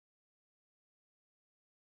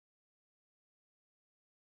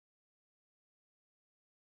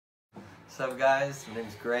What's up, guys? My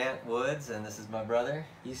name's Grant Woods, and this is my brother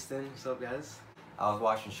Easton. What's up, guys? I was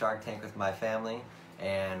watching Shark Tank with my family,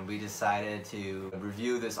 and we decided to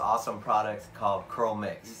review this awesome product called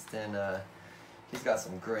CurlMix. Easton, he's got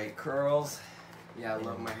some great curls. Yeah, I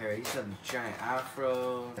love my hair. He used to have a giant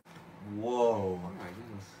afro. Whoa! Oh my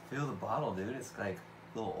goodness. Feel the bottle, dude. It's like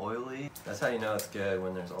a little oily. That's how you know it's good,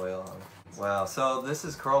 when there's oil on it. Wow, so this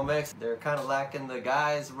is CurlMix. They're kind of lacking the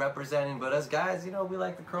guys representing, but us guys, you know, we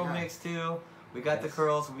like the CurlMix too. We got the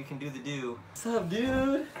curls, we can do the do. What's up,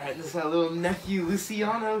 dude? Alright, this is our little nephew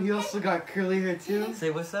Luciano. He also got curly hair too. Say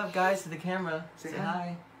what's up, guys, to the camera. Say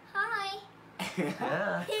hi. Hi.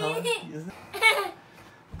 Yeah.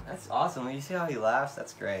 That's awesome. When you see how he laughs,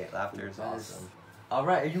 that's great. Laughter is awesome. All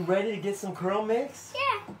right, are you ready to get some CurlMix?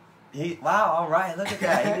 Yeah. Wow, all right, look at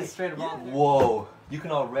that. He just straight up. Whoa, you can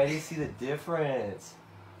already see the difference.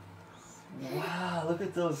 Wow, look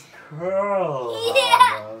at those curls.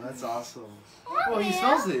 Yeah. Oh, that's awesome. Oh, he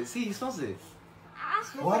smells it. See, he smells it.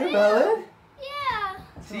 Watermelon? Yeah.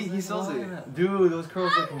 See, he smells it. Dude, those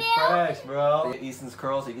curls looking Watermelon. fresh, bro. Easton's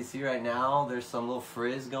curls, you can see right now, there's some little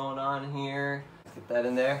frizz going on here. Let's get that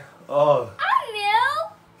in there. Oh. I'm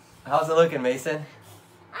new. How's it looking, Mason?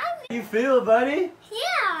 How you feel, buddy?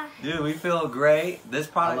 Yeah. Dude, we feel great. This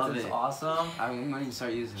product is it. awesome. I'm going to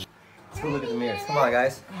start using it. Let's go look at the mirrors. Come on,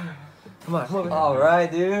 guys. Come on, come over. All right,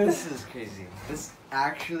 dude. This is crazy. This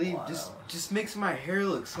actually just makes my hair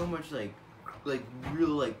look so much like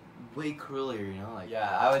real, way curlier, you know?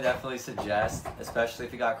 Yeah, I would definitely suggest, especially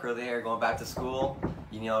if you got curly hair going back to school,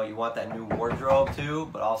 you know, you want that new wardrobe too,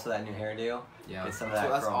 but also that new hairdo. Yeah. Get some of so that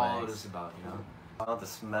that's CurlMix. all it is about, you know? I want the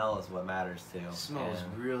smell is what matters too. It smells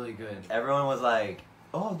And really good. everyone was like,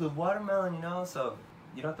 oh, the watermelon, you know, so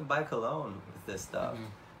you don't have to buy cologne with this stuff.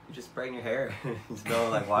 You just spray in your hair. You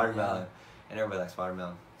smell like watermelon. And everybody likes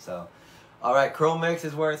watermelon. So, all right, CurlMix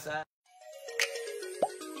is where it's at.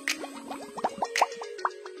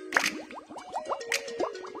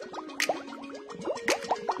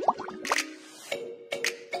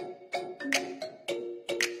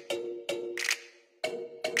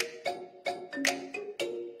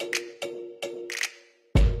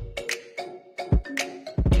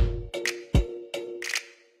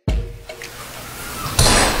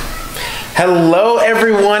 Hello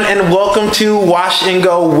everyone and welcome to Wash and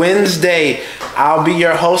Go Wednesday. I'll be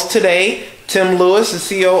your host today, Tim Lewis,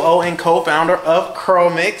 the COO and co-founder of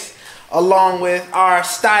CurlMix, along with our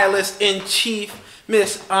stylist-in-chief,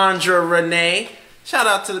 Miss Andra Renee. Shout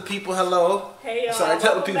out to the people, hello. Hey y'all, Sorry,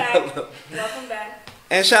 tell the welcome people back. hello. Welcome back.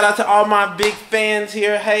 And shout out to all my big fans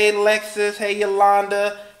here. Hey Lexus, hey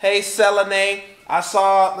Yolanda, hey Selene. I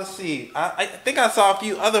saw, let's see, I think I saw a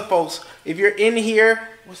few other folks. If you're in here,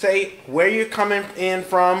 say where you're coming in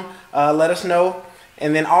from, let us know.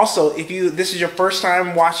 And then also, if this is your first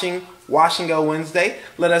time watching Wash and Go Wednesday,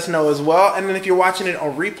 let us know as well. And then if you're watching it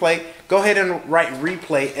on replay, go ahead and write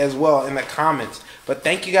replay as well in the comments. But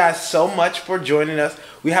thank you guys so much for joining us.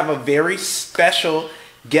 We have a very special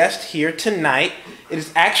guest here tonight. It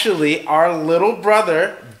is actually our little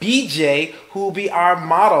brother, BJ, who will be our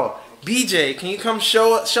model. BJ, can you come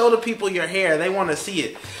show the people your hair? They want to see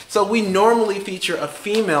it. So we normally feature a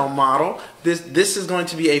female model. This is going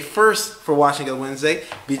to be a first for Wash and Go Wednesday.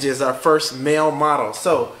 BJ is our first male model.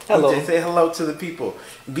 So hello. BJ, say hello to the people.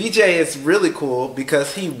 BJ is really cool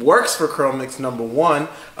because he works for CurlMix, number one.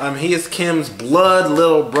 He is Kim's blood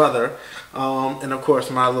little brother, and of course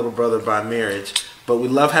my little brother by marriage. But we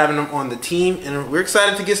love having him on the team, and we're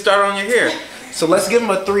excited to get started on your hair. So let's give him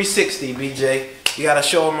a 360, BJ. You gotta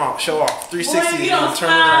show him off. Show off. 360 Boy, you don't turn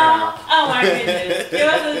smile. around. Oh my goodness. Give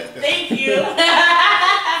us a thank you.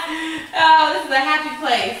 Oh, this is a happy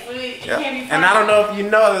place. Yep. Can't be And I don't know if you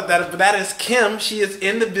know but that is Kim. She is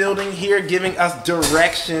in the building here giving us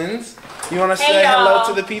directions. You want to say hello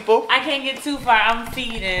to the people? I can't get too far. I'm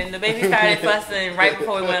feeding. The baby started fussing right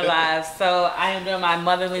before we went live. So I am doing my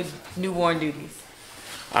motherly newborn duties.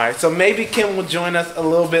 All right, so maybe Kim will join us a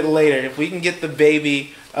little bit later if we can get the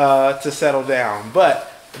baby to settle down. But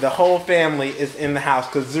the whole family is in the house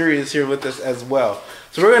because Zuri is here with us as well.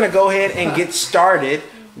 So we're going to go ahead and get started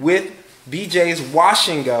with BJ's Wash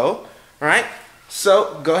and Go. All right,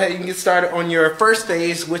 so go ahead and get started on your first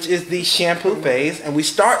phase, which is the shampoo phase. And we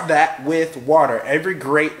start that with water. Every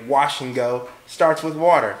great wash and go starts with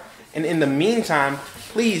water. And in the meantime,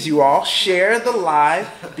 please, you all, share the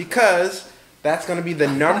live because that's going to be the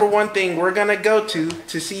number one thing we're going to go to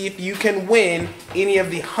see if you can win any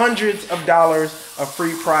of the hundreds of dollars of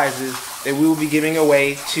free prizes that we will be giving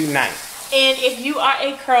away tonight. And if you are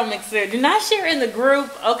a curl mixer, do not share in the group,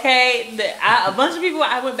 okay? A bunch of people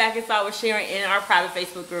I went back and saw were sharing in our private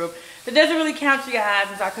Facebook group. That doesn't really count, you guys,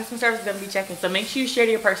 since our customer service is going to be checking. So make sure you share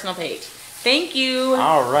to your personal page. Thank you.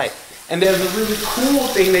 All right. And there's a really cool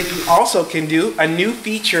thing that you also can do. A new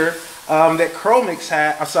feature that CurlMix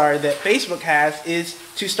that Facebook has is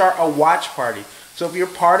to start a watch party. So if you're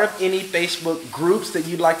part of any Facebook groups that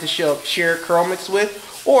you'd like to share CurlMix with,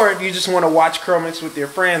 or if you just want to watch CurlMix with your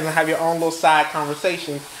friends and have your own little side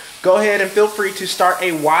conversation, go ahead and feel free to start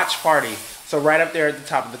a watch party. So right up there at the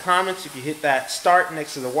top of the comments, if you hit that start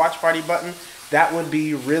next to the watch party button, that would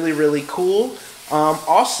be really, really cool.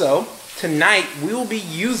 Also, tonight we will be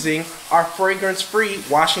using our fragrance-free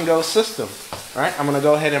wash and go system. All right, I'm going to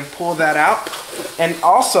go ahead and pull that out. And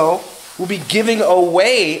also, we'll be giving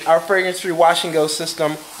away our fragrance-free wash and go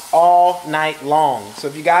system all night long. So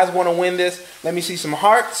if you guys want to win this, let me see some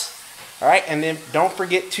hearts. All right, and then don't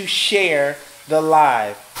forget to share the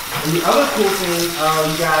live. And the other cool thing,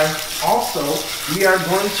 you guys, also, we are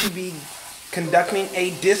going to be conducting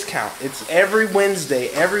a discount. It's every Wednesday,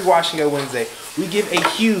 every Wash and Go Wednesday. We give a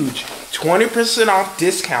huge 20% off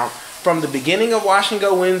discount from the beginning of Wash and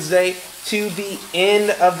Go Wednesday to the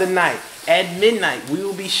end of the night. At midnight, we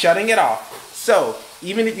will be shutting it off. So,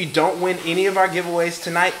 even if you don't win any of our giveaways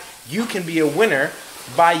tonight, you can be a winner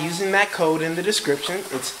by using that code in the description.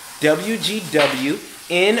 It's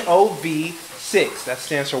WGWNOV6. That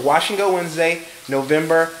stands for Wash and Go Wednesday,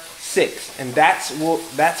 November 6th. And that's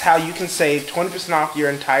how you can save 20% off your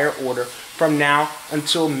entire order from now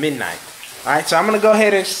until midnight. All right, so I'm going to go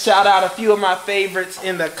ahead and shout out a few of my favorites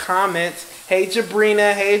in the comments. Hey,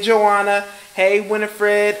 Jabrina. Hey, Joanna. Hey,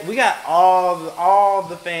 Winifred. We got all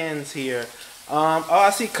the fans here. Oh,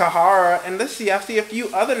 I see Kahara, and let's see, I see a few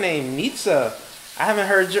other names. Nitsa, I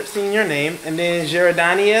haven't seen your name. And then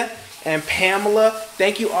Geradania and Pamela.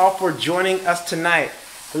 Thank you all for joining us tonight.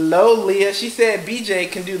 Hello, Leah. She said BJ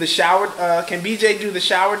can do the shower. Can BJ do the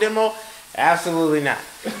shower demo? Absolutely not.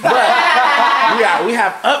 But we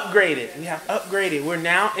have upgraded. We have upgraded. We're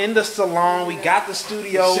now in the salon. We got the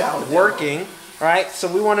studio working. Right? So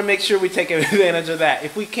we want to make sure we take advantage of that.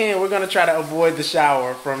 If we can, we're going to try to avoid the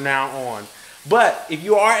shower from now on. But if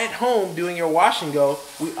you are at home doing your wash and go,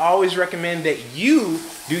 we always recommend that you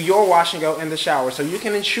do your wash and go in the shower so you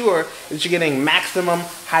can ensure that you're getting maximum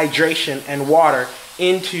hydration and water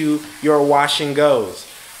into your wash and goes.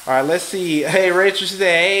 All right, let's see. Hey, Rachel said,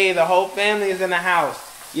 hey, the whole family is in the house.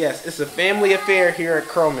 Yes, it's a family affair here at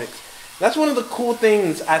CurlMix. That's one of the cool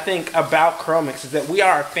things I think about CurlMix is that we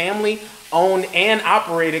are a family-owned and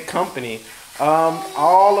operated company.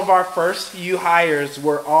 All of our first few hires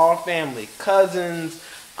were all family. Cousins,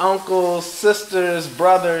 uncles, sisters,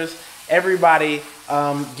 brothers. Everybody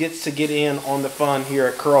gets to get in on the fun here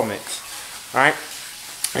at CurlMix. All right.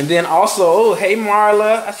 And then also, oh, hey,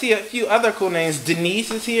 Marla. I see a few other cool names.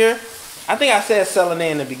 Denise is here. I think I said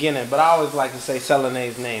Selenay in the beginning, but I always like to say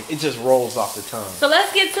Selenay's name. It just rolls off the tongue. So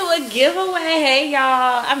let's get to a giveaway. Hey,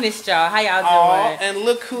 y'all. I missed y'all. How y'all doing? And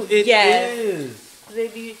look who it is.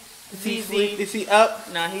 Is he up?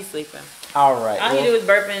 No, he's sleeping. All right. All he do is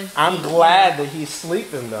burping. I'm glad that he's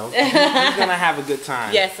sleeping, though. He's going to have a good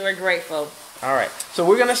time. Yes, we're grateful. All right. So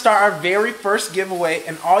we're going to start our very first giveaway,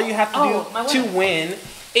 and all you have to do to win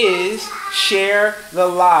is share the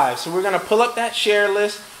live. So we're going to pull up that share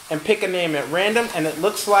list and pick a name at random, and it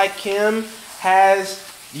looks like Kim has...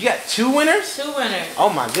 You got 2 winners? 2 winners. Oh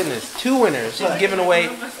my goodness, 2 winners. She's giving away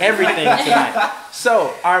everything tonight.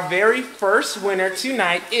 So our very first winner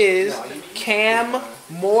tonight is Cam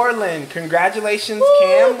Moreland. Congratulations,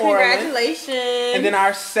 Cam Moreland. Congratulations. And then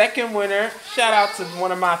our second winner, shout out to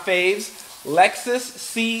one of my faves, Lexus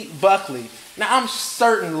C. Buckley. Now I'm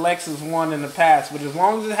certain Lexus won in the past, but as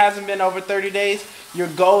long as it hasn't been over 30 days, you're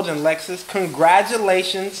golden, Lexus.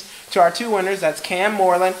 Congratulations to our 2 winners. That's Cam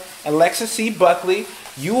Moreland and Lexus C. Buckley.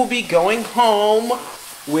 You will be going home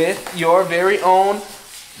with your very own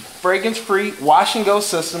fragrance-free wash and go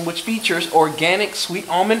system, which features organic sweet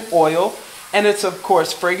almond oil, and it's of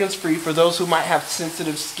course fragrance-free for those who might have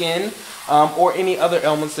sensitive skin or any other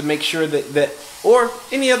ailments to make sure that or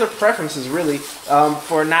any other preferences really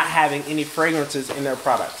for not having any fragrances in their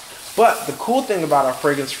products. But the cool thing about our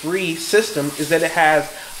fragrance-free system is that it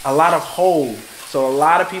has a lot of hold. So a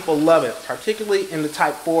lot of people love it, particularly in the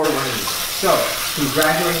type 4 range. So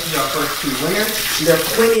congratulations to our first 2 winners. There are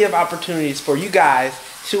plenty of opportunities for you guys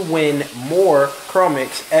to win more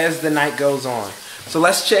CurlMix as the night goes on. So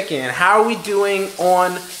let's check in. How are we doing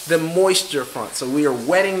on the moisture front? So we are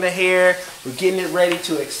wetting the hair. We're getting it ready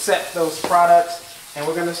to accept those products. And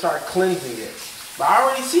we're going to start cleansing it. I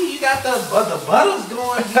already see you got the butters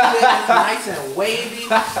going. It's nice and wavy.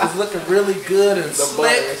 It's looking really good and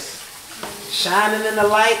slick, shining in the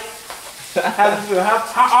light. How do you feel?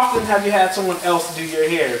 How often have you had someone else do your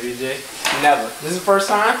hair, BJ? Never. This is the first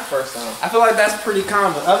time? First time. I feel like that's pretty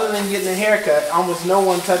common. Other than getting a haircut, almost no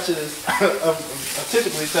one touches,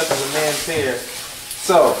 typically touches a man's hair.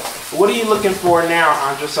 So, what are you looking for now,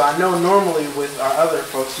 Andra? So I know normally with our other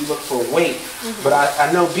folks, you look for weight, but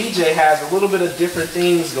I know BJ has a little bit of different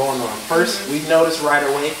things going on. First, we noticed right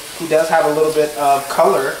away, he does have a little bit of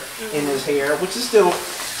color in his hair, which is still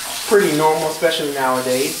pretty normal, especially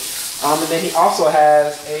nowadays. And then he also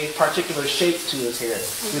has a particular shape to his hair.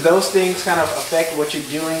 Do those things kind of affect what you're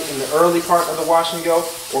doing in the early part of the wash and go,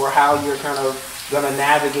 or how you're kind of going to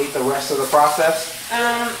navigate the rest of the process?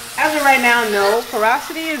 As of right now, no.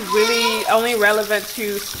 Porosity is really only relevant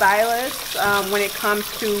to stylists when it comes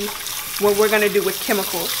to what we're going to do with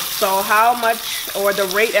chemicals. So how much or the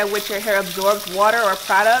rate at which your hair absorbs water or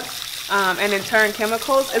products and in turn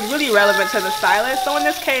chemicals is really relevant to the stylist. So in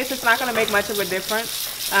this case, it's not going to make much of a difference.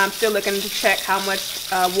 I'm still looking to check how much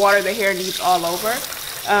water the hair needs all over.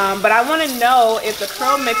 But I want to know if the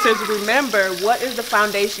curl mixers remember what is the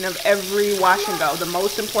foundation of every wash and go, the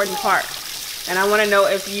most important part. And I want to know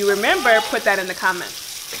if you remember, put that in the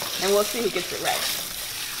comments. And we'll see who gets it right.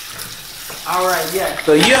 All right, yeah.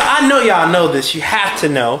 So I know y'all know this. You have to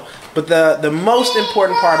know. But the most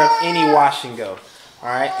important part of any wash and go. All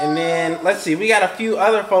right, and then let's see. We got a few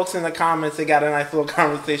other folks in the comments that got a nice little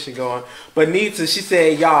conversation going. But Nita, she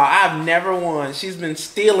said, y'all, I've never won. She's been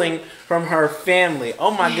stealing from her family. Oh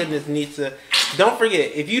my goodness, Nita. Don't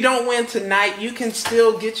forget, if you don't win tonight, you can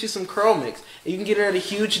still get you some CurlMix. You can get it at a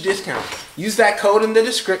huge discount. Use that code in the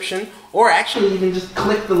description, or actually you can just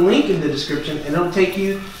click the link in the description and it'll take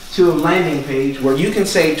you to a landing page where you can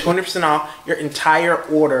save 20% off your entire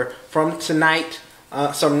order from tonight.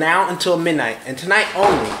 So now until midnight, and tonight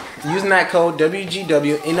only, using that code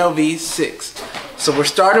WGWNOV6. So we're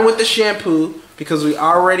starting with the shampoo because we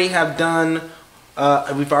already have done,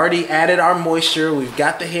 we've already added our moisture. We've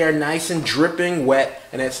got the hair nice and dripping wet,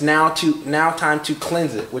 and it's now time to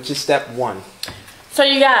cleanse it, which is step 1. So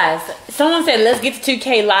you guys, someone said let's get to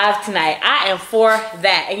 2K live tonight. I am for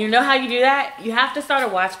that. And you know how you do that? You have to start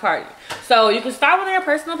a watch party. So you can start one on your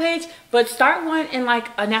personal page, but start one in like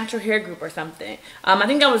a natural hair group or something. I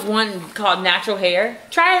think there was one called Natural Hair.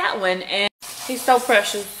 Try that one, and he's so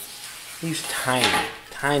precious. He's tiny,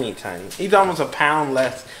 tiny, tiny. He's almost a pound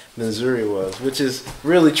less than Zuri was, which is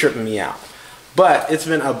really tripping me out. But it's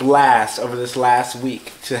been a blast over this last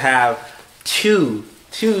week to have two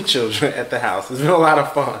children at the house. It's been a lot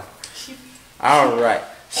of fun. All right.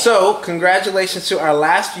 So, congratulations to our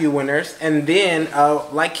last few winners. And then,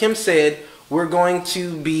 like Kim said, we're going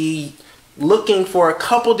to be looking for a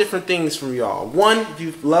couple different things from y'all. One, if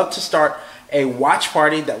you'd love to start a watch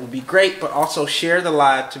party, that would be great. But also share the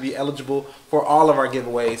live to be eligible for all of our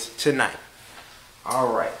giveaways tonight.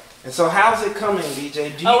 All right. And so how's it coming,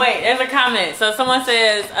 BJ? Oh wait, there's a comment. So someone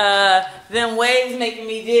says, them waves making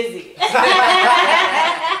me dizzy.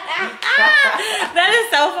 That is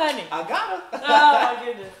so funny. I got it. Oh my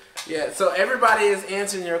goodness. Yeah, so everybody is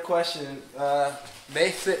answering your question.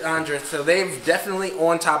 They said, Andra, so they've definitely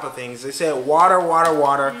on top of things. They said water,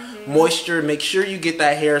 moisture. Make sure you get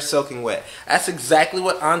that hair soaking wet. That's exactly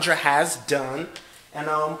what Andra has done. And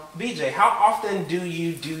BJ, how often do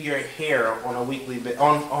you do your hair on a weekly basis?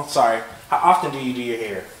 How often do you do your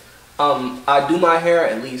hair? I do my hair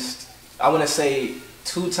at least, I want to say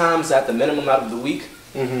 2 times at the minimum out of the week,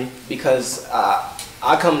 because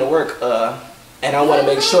I come to work and I want to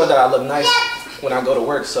make sure that I look nice when I go to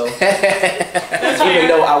work. So even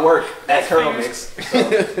though I work at CurlMix.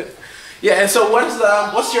 So. Yeah, and so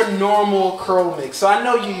what's your normal CurlMix? So I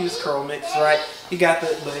know you use CurlMix, right? You got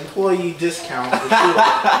the employee discount for sure.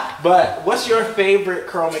 But what's your favorite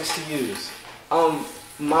CurlMix to use?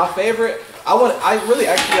 My favorite,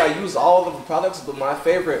 I use all of the products, but my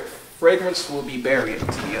favorite fragrance will be berry, to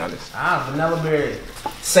be honest. Vanilla berry.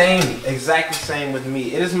 Same, exactly same with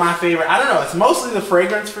me. It is my favorite. I don't know, it's mostly the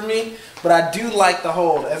fragrance for me, but I do like the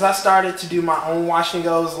hold. As I started to do my own wash and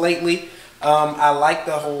goes lately, I like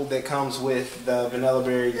the hold that comes with the vanilla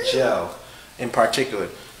berry gel in particular.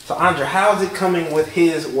 So Andra, how's it coming with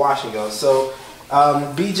his wash and go? So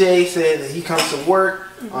BJ said that he comes to work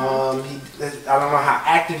I don't know how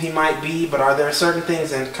active he might be, but are there certain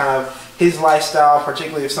things in kind of his lifestyle,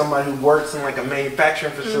 particularly if somebody who works in like a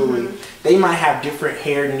manufacturing facility, they might have different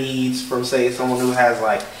hair needs from, say, someone who has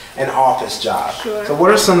like an office job. Sure. So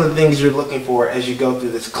what are some of the things you're looking for as you go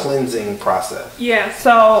through this cleansing process? Yeah,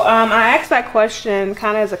 so I asked that question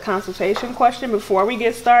kind of as a consultation question before we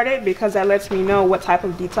get started, because that lets me know what type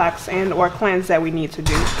of detox and or cleanse that we need to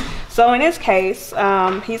do. So in his case,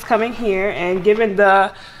 he's coming here, and given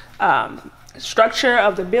the structure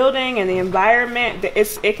of the building and the environment,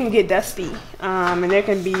 it can get dusty, and there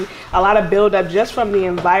can be a lot of buildup just from the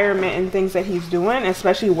environment and things that he's doing,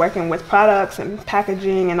 especially working with products and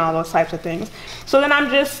packaging and all those types of things. So then I'm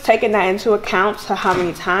just taking that into account to how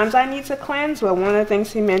many times I need to cleanse. But one of the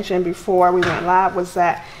things he mentioned before we went live was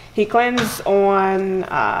that he cleansed on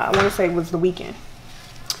I want to say it was the weekend.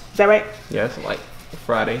 Is that right? Yeah, it's like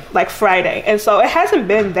Friday. Like Friday. And so it hasn't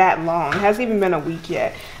been that long. It hasn't even been a week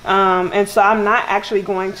yet. And so I'm not actually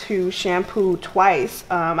going to shampoo twice.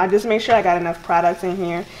 I just make sure I got enough products in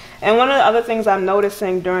here. And one of the other things I'm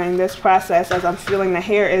noticing during this process as I'm feeling the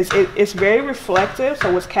hair is it's very reflective,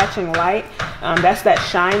 so it's catching light. That's that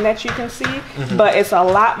shine that you can see. But it's a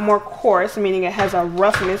lot more coarse, meaning it has a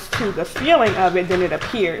roughness to the feeling of it than it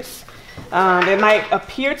appears. It might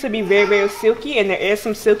appear to be very, very silky, and there is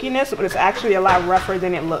some silkiness, but it's actually a lot rougher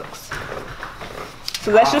than it looks.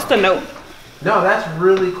 So that's just a note. No, that's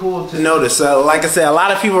really cool to notice. Like I said, a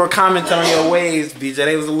lot of people were commenting on your waves, BJ.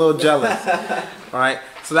 They was a little jealous, right?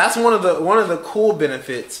 So that's one of the cool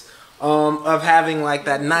benefits of having like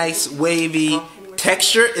that nice wavy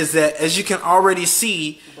texture is that, as you can already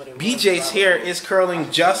see, BJ's hair is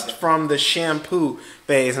curling just from the shampoo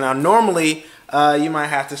phase. Now, normally you might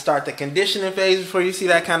have to start the conditioning phase before you see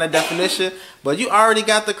that kind of definition, but you already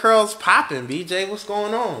got the curls popping, BJ. What's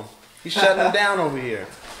going on? You shutting them down over here.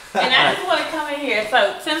 And I just want to come in here.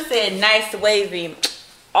 So Tim said nice wavy.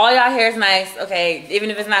 All y'all hair is nice, okay, even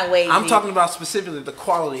if it's not wavy. I'm talking about specifically the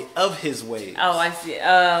quality of his waves. Oh, I see.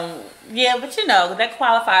 Yeah, but you know, that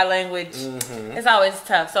qualified language is always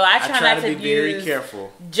tough. So I try not to be very use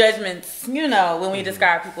careful judgments, you know, when we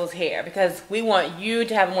describe people's hair, because we want you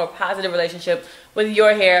to have a more positive relationship with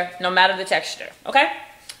your hair, no matter the texture, okay?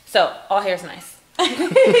 So all hair is nice. Sorry,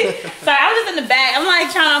 I was just in the back. I'm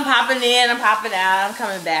like I'm popping in, I'm popping out, I'm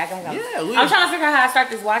coming back, I'm coming. Yeah, I'm trying to figure out how to start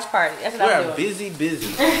this watch party. That's what I'm doing.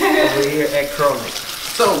 Busy over here at CurlMix.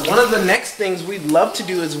 So one of the next things we'd love to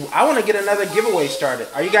do is I want to get another giveaway started.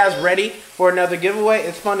 Are you guys ready for another giveaway?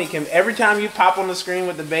 It's funny, Kim. Every time you pop on the screen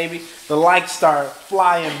with the baby, the likes start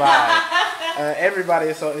flying by. Everybody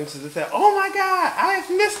is so interested. They say, "Oh my God, I've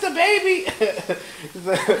missed the baby."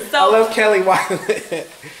 So, I love Kelly Watson.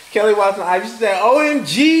 Kelly Watson, I just said,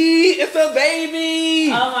 "OMG, it's a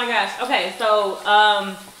baby!" Oh my gosh. Okay, so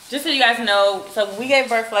just so you guys know, so we gave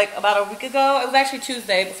birth like about a week ago. It was actually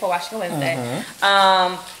Tuesday before Washing Wednesday.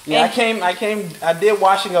 Yeah, I did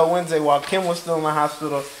Washing Wednesday while Kim was still in the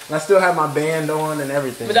hospital, and I still had my band on and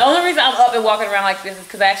everything. But the only reason I'm up and walking around like this is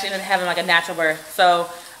because I actually ended up having like a natural birth. So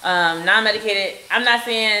non-medicated. I'm not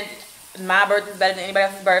saying my birth is better than anybody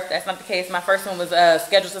else's birth. That's not the case. My first one was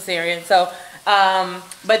scheduled cesarean. So,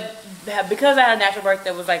 but because I had a natural birth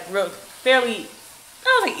that was like fairly.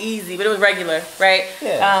 Not like easy, but it was regular, right?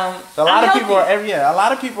 Yeah. So a lot of people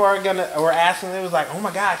were asking. It was like, "Oh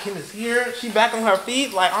my God, Kim is here. She back on her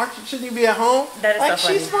feet. Like, shouldn't you be at home?" That is like, so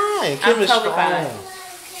funny. She's fine. Kim is totally strong. Fine.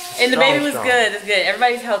 And the baby was good. It's good.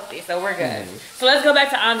 Everybody's healthy, so we're good. So let's go back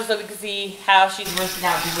to Andra so we can see how she's rinsing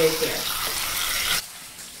out BJ's hair.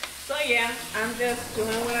 So yeah, I'm just doing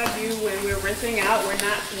what I do when we're rinsing out. We're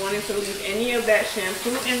not wanting to leave any of that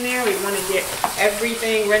shampoo in there. We want to get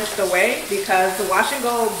everything rinsed away because the wash and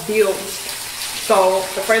go builds. So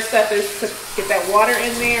the first step is to get that water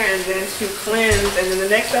in there and then to cleanse. And then the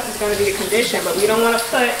next step is going to be to condition. But we don't want to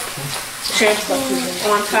put shampoo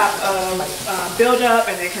on top of buildup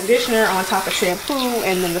and then conditioner on top of shampoo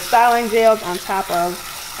and then the styling gels on top of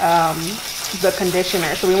the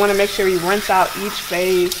conditioner. So we want to make sure we rinse out each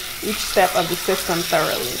phase, each step of the system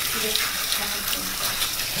thoroughly.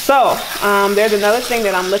 So there's another thing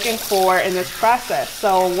that I'm looking for in this process.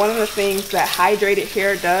 So one of the things that hydrated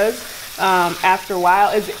hair does after a while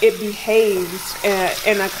is it behaves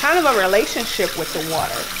in a kind of a relationship with the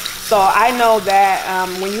water. So I know that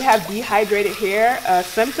when you have dehydrated hair, a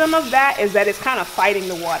symptom of that is that it's kind of fighting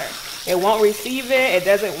the water. It won't receive it. It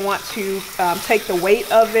doesn't want to take the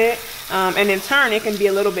weight of it. And in turn, it can be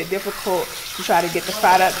a little bit difficult to try to get the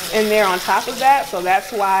products in there on top of that. So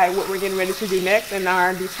that's why what we're getting ready to do next in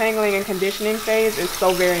our detangling and conditioning phase is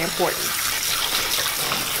so very important.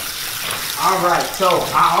 All right, so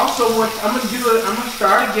I also want, I'm gonna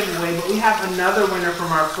start a giveaway, but we have another winner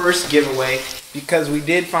from our first giveaway because we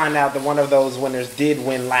did find out that one of those winners did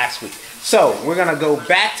win last week. So we're gonna go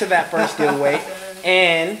back to that first giveaway,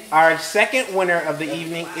 and our second winner of the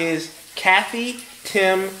evening is Kathy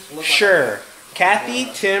Tim Schur. Kathy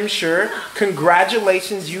Tim Schur,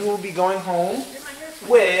 congratulations! You will be going home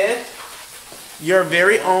with your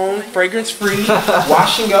very own fragrance-free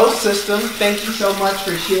wash and go system. Thank you so much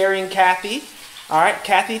for sharing, Kathy. All right,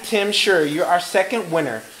 Kathy Tim Schur, you're our second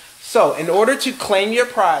winner. So in order to claim your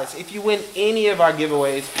prize, if you win any of our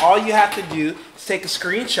giveaways, all you have to do is take a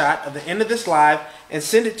screenshot of the end of this live and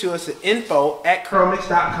send it to us at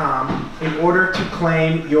info@curlmix.com in order to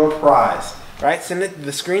claim your prize. Right? Send it the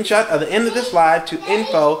screenshot of the end of this live to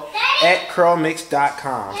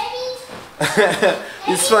info@curlmix.com.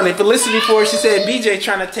 It's funny. Felicity before she said BJ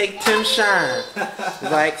trying to take Tim shine.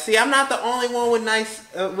 Like, see, I'm not the only one with nice,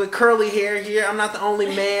 with curly hair here. I'm not the only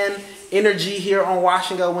man energy here on Wash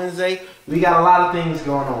and Go Wednesday. We got a lot of things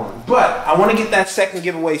going on. But I want to get that second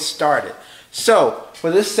giveaway started. So for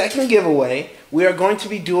this second giveaway, we are going to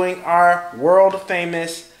be doing our world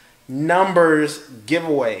famous numbers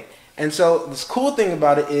giveaway. And so this cool thing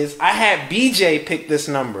about it is I had BJ pick this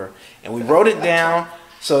number and we wrote it down.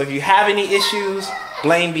 So if you have any issues,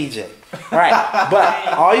 blame BJ. All right, but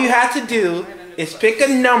all you have to do is pick a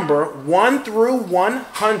number 1 through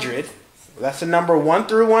 100. That's the number 1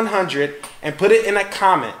 through 100, and put it in a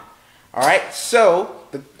comment. All right, so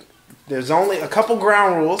there's only a couple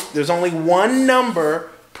ground rules. There's only one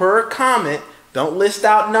number per comment. Don't list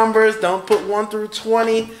out numbers. Don't put 1 through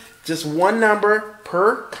 20. Just one number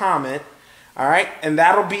per comment. All right, and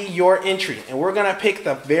that'll be your entry. And we're gonna pick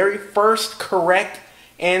the very first correct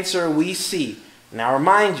answer we see. Now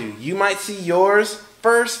remind you, you might see yours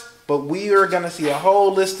first, but we are going to see a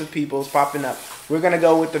whole list of people's popping up. We're going to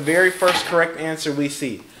go with the very first correct answer we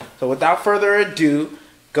see. So without further ado,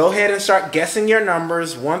 go ahead and start guessing your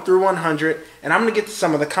numbers 1 through 100, and I'm going to get to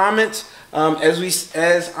some of the comments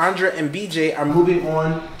as Andra and BJ are moving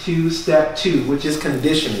on to step 2, which is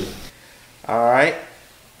conditioning. All right.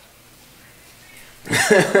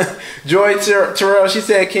 Joy Terrell, she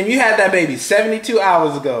said, Kim, you had that baby 72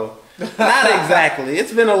 hours ago. Not exactly.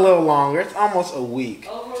 It's been a little longer. It's almost a week.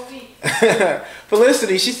 Over a week.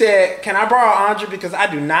 Felicity, she said, can I borrow Andra because I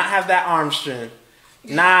do not have that arm strength?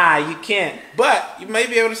 Nah, you can't. But you may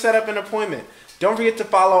be able to set up an appointment. Don't forget to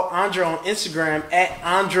follow Andra on Instagram at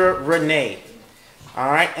Andra Renee.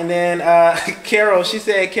 All right. And then Carol, she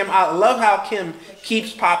said, Kim, I love how Kim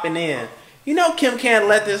keeps popping in. You know Kim can't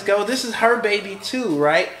let this go. This is her baby too,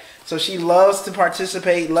 right? So she loves to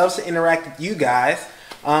participate, loves to interact with you guys.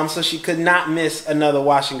 So she could not miss another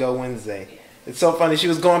Wash and Go Wednesday. It's so funny. She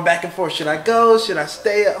was going back and forth. Should I go? Should I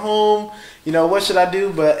stay at home? You know, what should I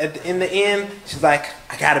do? But in the end, she's like,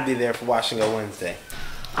 I got to be there for Wash and Go Wednesday.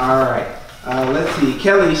 All right. Let's see.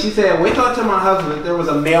 Kelly, she said, wait till I tell my husband there was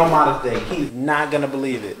a male Mother's Day. He's not going to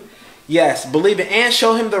believe it. Yes, believe it, and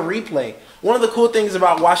show him the replay. One of the cool things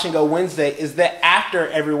about Wash and Go Wednesday is that after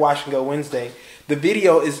every Wash and Go Wednesday, the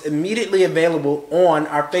video is immediately available on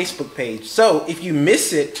our Facebook page. So if you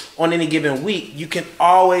miss it on any given week, you can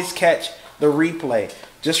always catch the replay.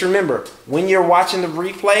 Just remember, when you're watching the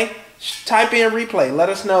replay, type in replay. Let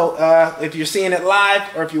us know if you're seeing it live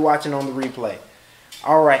or if you're watching on the replay.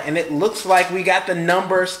 All right, and it looks like we got the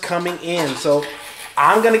numbers coming in. So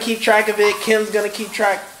I'm going to keep track of it. Kim's going to keep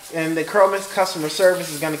track. And the CurlMix customer service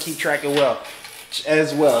is going to keep track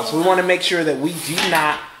as well. So we want to make sure that we do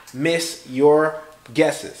not miss your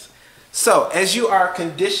guesses. So as you are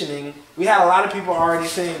conditioning, we had a lot of people already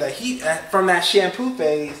saying that from that shampoo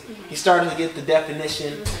phase, he started to get the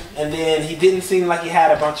definition, and then he didn't seem like he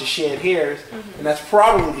had a bunch of shed hairs, and that's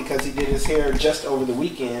probably because he did his hair just over the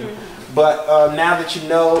weekend. But now that you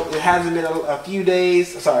know, it hasn't been a few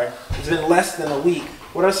days, sorry, it's been less than a week.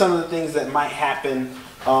 What are some of the things that might happen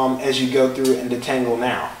as you go through and detangle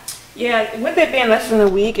now? Yeah, with it being less than a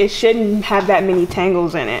week, it shouldn't have that many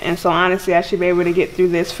tangles in it. And so honestly, I should be able to get through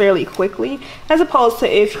this fairly quickly, as opposed to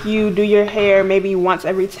if you do your hair maybe once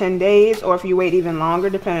every 10 days, or if you wait even longer,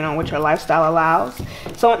 depending on what your lifestyle allows.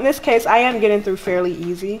 So in this case, I am getting through fairly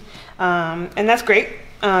easy. And that's great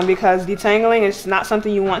because detangling is not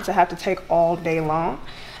something you want to have to take all day long.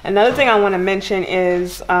 Another thing I want to mention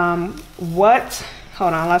is hold on,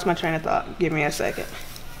 I lost my train of thought. Give me a second.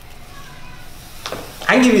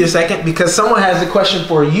 I can give you a second because someone has a question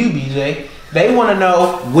for you, BJ. They want to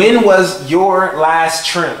know, when was your last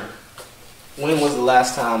trim? When was the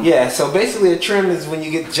last time? Yeah, so basically a trim is when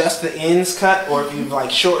you get just the ends cut, or if you've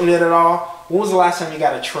like shortened it at all. When was the last time you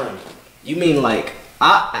got a trim? You mean like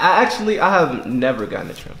I have never gotten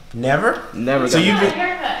a trim. Never? Never. So gotten you've a been.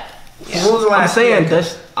 trim. What was the I'm last saying haircut?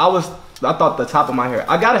 this. I thought the top of my hair.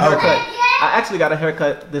 I got a haircut. I actually got a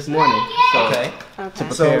haircut this morning. So Okay. to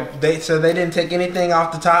prepare. So they didn't take anything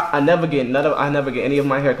off the top. I never get any of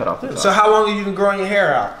my hair cut off the top. So how long have you been growing your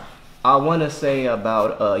hair out? I want to say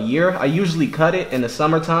about a year. I usually cut it in the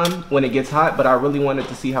summertime when it gets hot, but I really wanted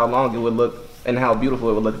to see how long it would look and how beautiful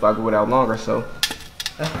it would look if I grew it out longer. So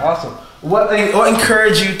That's awesome. What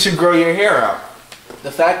encouraged you to grow your hair out?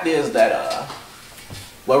 the fact is that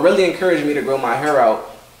what really encouraged me to grow my hair out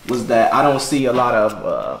was that I don't see a lot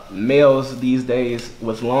of males these days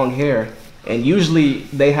with long hair, and usually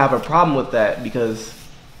they have a problem with that because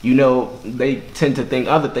they tend to think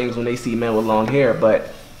other things when they see men with long hair.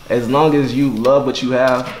 But as long as you love what you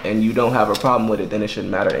have and you don't have a problem with it, then it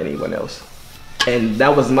shouldn't matter to anyone else. And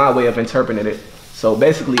that was my way of interpreting it. So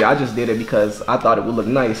basically, I just did it because I thought it would look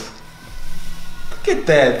nice. Look at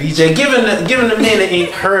that, BJ. Giving the men an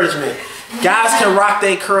encouragement. Guys can rock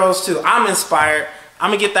their curls too. I'm inspired. I'm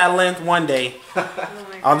gonna get that length one day.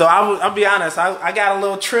 Although I'll be honest, I got a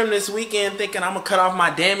little trim this weekend thinking I'm gonna cut off my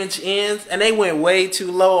damaged ends, and they went way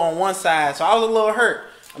too low on one side, so I was a little hurt.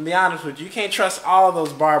 I'll be honest with you. You can't trust all of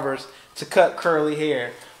those barbers to cut curly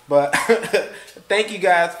hair. But thank you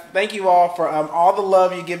guys. Thank you all for all the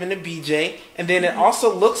love you're giving to BJ. And then it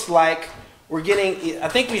also looks like we're getting, I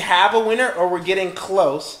think we have a winner or we're getting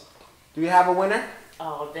close. Do we have a winner?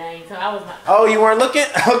 Oh dang! So I was not. Oh, you weren't looking?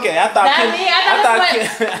 Okay, I thought Not me.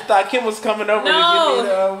 I thought Kim was coming over to give me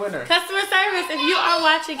the winner. Customer service. If you are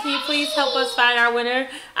watching, can you please help us find our winner?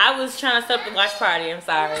 I was trying to set up the watch party. I'm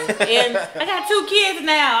sorry, and I got 2 kids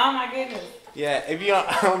now. Oh my goodness. Yeah,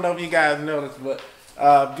 I don't know if you guys noticed, but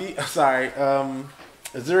Azuri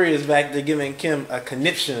is back there giving Kim a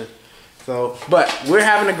conniption. So, but we're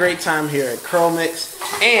having a great time here at CurlMix,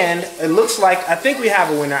 and it looks like, I think we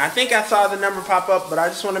have a winner. I think I saw the number pop up, but I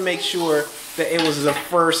just want to make sure that it was the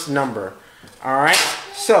first number. All right,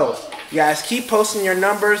 so you guys keep posting your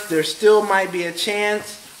numbers. There still might be a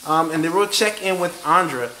chance, and then we'll check in with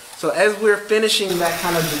Andra. So as we're finishing that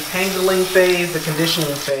kind of detangling phase, the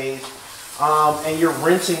conditioning phase, and you're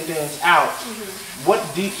rinsing things out,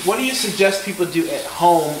 what do you suggest people do at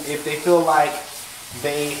home if they feel like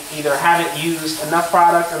they either haven't used enough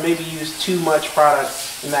product or maybe used too much product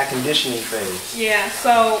in that conditioning phase? Yeah,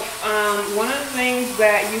 so one of the things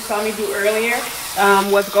that you saw me do earlier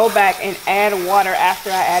was go back and add water after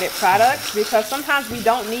I added products, because sometimes we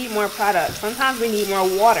don't need more product. Sometimes we need more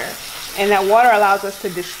water. And that water allows us to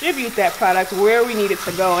distribute that product where we need it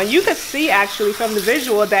to go. And you could see actually from the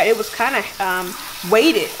visual that it was kind of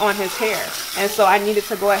weighted on his hair. And so I needed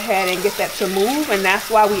to go ahead and get that to move, and that's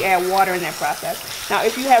why we add water in that process. Now,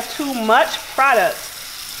 if you have too much product,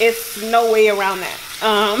 it's no way around that.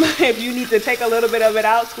 If you need to take a little bit of it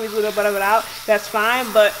out, squeeze a little bit of it out, that's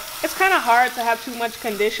fine. But it's kind of hard to have too much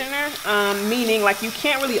conditioner, meaning like you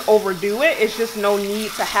can't really overdo it. It's just no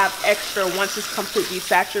need to have extra once it's completely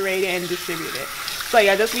saturated and distributed. So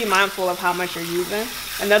yeah, just be mindful of how much you're using.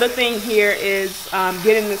 Another thing here is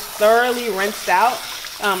getting this thoroughly rinsed out.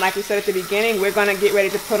 Like we said at the beginning, we're going to get ready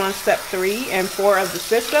to put on step 3 and 4 of the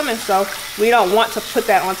system. And so we don't want to put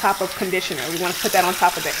that on top of conditioner. We want to put that on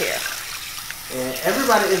top of the hair. And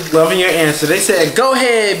everybody is loving your answer. They said, go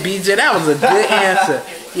ahead, BJ. That was a good answer.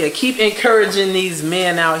 Yeah, keep encouraging these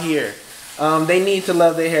men out here. They need to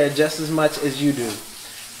love their hair just as much as you do.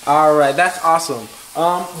 All right, that's awesome.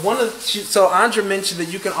 So Andra mentioned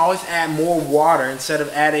that you can always add more water instead of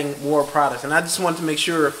adding more products. And I just wanted to make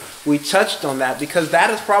sure we touched on that, because that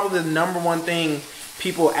is probably the number one thing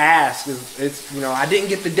people ask. It's I didn't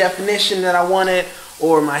get the definition that I wanted,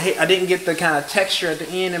 or I didn't get the kind of texture at the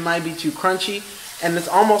end. It might be too crunchy, and it's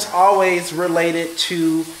almost always related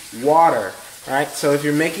to water. All right, so if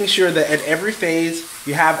you're making sure that at every phase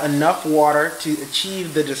you have enough water to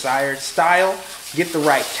achieve the desired style, get the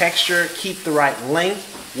right texture, keep the right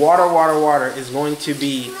length, water is going to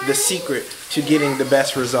be the secret to getting the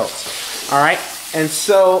best results. All right, and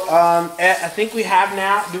so I think we have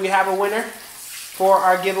now. Do we have a winner for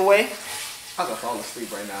our giveaway? I'm gonna fall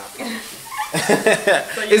asleep right now.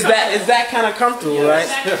 Is that kind of comfortable, right?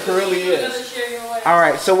 It really is. All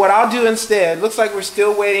right, so what I'll do instead, looks like we're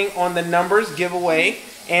still waiting on the numbers giveaway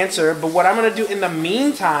answer, but what I'm going to do in the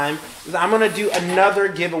meantime is I'm going to do another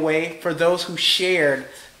giveaway for those who shared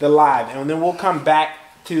the live, and then we'll come back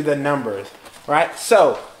to the numbers. Right?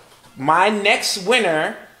 So my next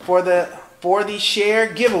winner for the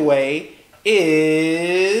share giveaway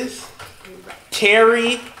is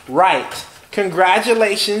Terry Wright.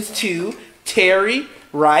 Congratulations to Terry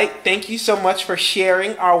Wright. Thank you so much for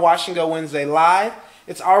sharing our Wash and Go Wednesday live.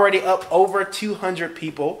 It's already up over 200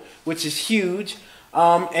 people, which is huge.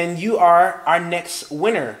 And you are our next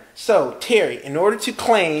winner. So, Terry, in order to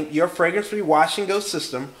claim your fragrance-free wash and go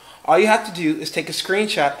system, all you have to do is take a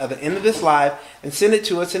screenshot of the end of this live and send it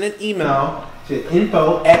to us in an email to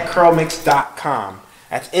info@curlmix.com.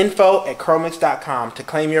 That's info@curlmix.com to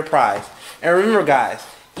claim your prize. And remember, guys,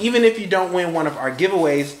 even if you don't win one of our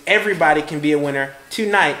giveaways, everybody can be a winner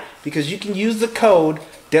tonight because you can use the code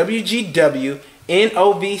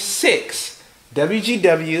WGWNOV6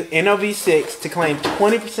 WGWNOV6 to claim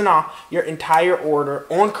 20% off your entire order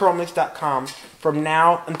on curlmix.com from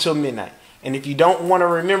now until midnight. And if you don't want to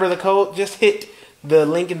remember the code, just hit the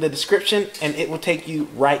link in the description and it will take you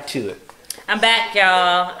right to it. I'm back,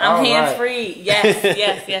 y'all. I'm All hands-free. Yes,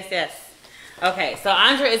 yes. Okay, so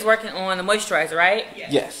Andre is working on the moisturizer, right?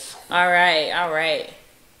 Yes. All right.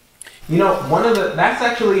 You know, that's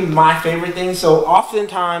actually my favorite thing. So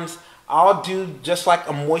oftentimes I'll do just like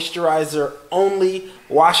a moisturizer only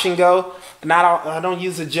wash and go. I don't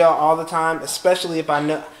use a gel all the time, especially if I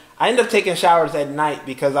know. I end up taking showers at night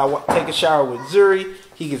because I take a shower with Zuri.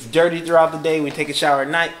 He gets dirty throughout the day. We take a shower at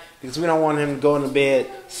night because we don't want him to go into bed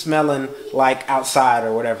smelling like outside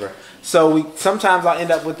or whatever. So sometimes I'll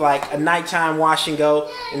end up with like a nighttime wash and go,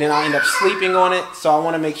 and then I'll end up sleeping on it. So I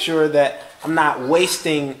want to make sure that I'm not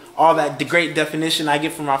wasting all that great definition I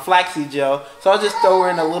get from my flaxseed gel. So I'll just throw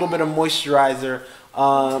in a little bit of moisturizer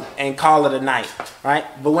and call it a night, right?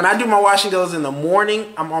 But when I do my wash and goes in the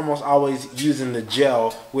morning, I'm almost always using the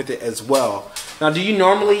gel with it as well. Now, do you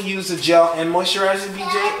normally use the gel and moisturizer,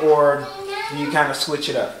 BJ, or do you kind of switch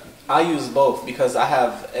it up? I use both because I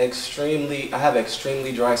have extremely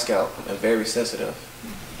dry scalp and very sensitive,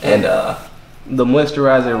 and the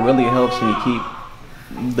moisturizer really helps me keep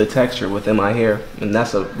the texture within my hair, and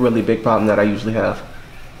that's a really big problem that I usually have.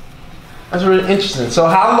 That's really interesting. So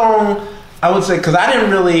how long, I would say, because I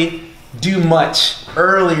didn't really do much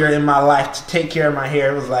earlier in my life to take care of my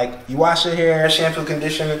hair. It was like you wash your hair, shampoo,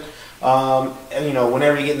 conditioner, and, you know,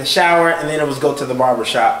 whenever you get in the shower, and then it was go to the barber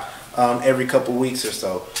shop every couple weeks or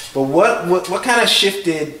so. But what kind of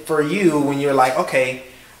shifted for you when you're like, okay,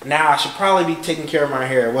 now I should probably be taking care of my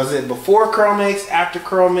hair? Was it before CurlMix, after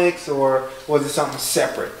CurlMix, or was it something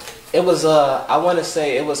separate? It was I want to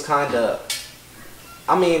say it was kind of,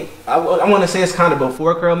 I want to say it's kind of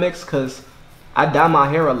before CurlMix because I dye my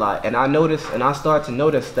hair a lot, and I started to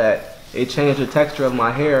notice that it changed the texture of my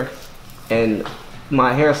hair, and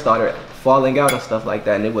my hair started falling out and stuff like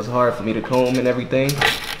that, and it was hard for me to comb and everything.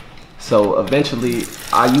 So eventually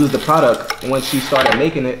I used the product once she started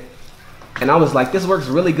making it, and I was like, this works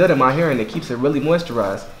really good in my hair and it keeps it really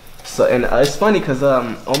moisturized. So, and it's funny because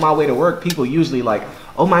on my way to work, people usually like,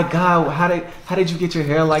 oh my God, how did you get your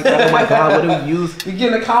hair like that? Oh my God, what do you use? You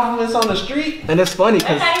getting the compliments on the street? And it's funny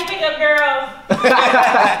because That's how you pick up girls.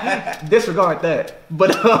 disregard that.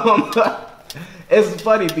 But it's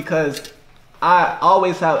funny because I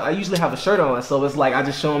usually have a shirt on, so it's like I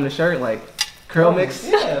just show them the shirt like CurlMix.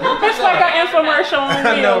 Yeah, It's like an infomercial on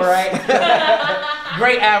I know, wheels. right?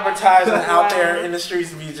 Great advertising out there in the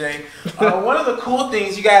streets, BJ. One of the cool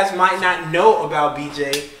things you guys might not know about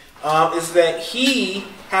BJ is that he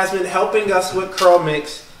has been helping us with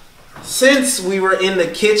CurlMix since we were in the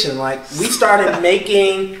kitchen. Like, we started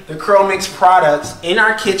making the CurlMix products in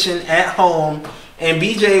our kitchen at home, and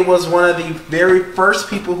BJ was one of the very first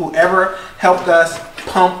people who ever helped us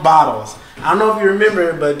pump bottles. I don't know if you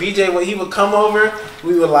remember, but BJ, when he would come over,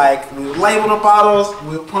 we would label the bottles,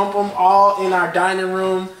 we would pump them all in our dining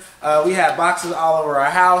room. We had boxes all over our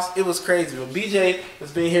house. It was crazy. But BJ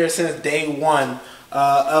has been here since day one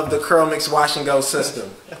of the CurlMix Wash and Go system.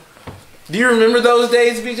 Do you remember those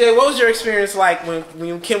days, BJ? What was your experience like when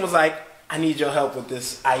Kim was like, I need your help with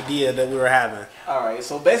this idea that we were having? All right,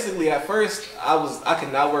 so basically at first I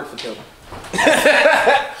could not work for Kim.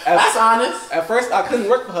 That's honest. At first, I couldn't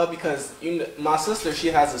work for her because my sister, she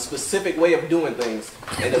has a specific way of doing things,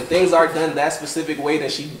 and if things aren't done that specific way, then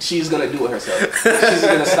she's gonna do it herself. She's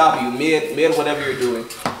gonna stop you mid whatever you're doing.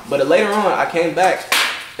 But later on, I came back,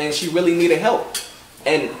 and she really needed help,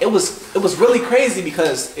 and it was really crazy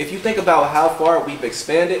because if you think about how far we've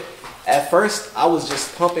expanded, at first I was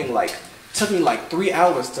just pumping took me 3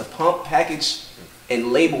 hours to pump, package,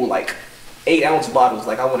 and label 8-ounce bottles,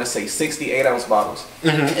 I want to say 60 8-ounce bottles.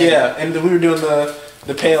 Mm-hmm. Yeah, and we were doing the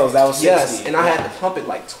pails, that was 60. Yes, and I had to pump it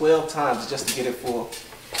 12 times just to get it full.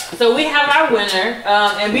 So we have our winner,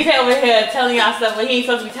 and BJ over here telling y'all stuff he ain't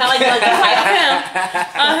supposed to be telling y'all, just like him.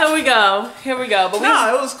 Here we go. But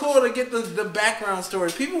no, it was cool to get the background story.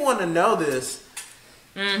 People want to know this.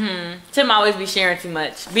 Tim always be sharing too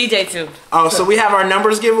much. BJ too. Oh, so we have our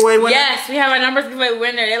numbers giveaway winner? Yes, we have our numbers giveaway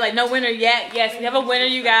winner. They're like, no winner yet. Yes, we have a winner,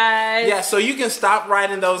 you guys. Yeah, so you can stop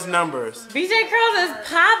writing those numbers. BJ Curls is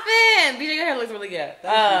popping. BJ, your hair looks really good.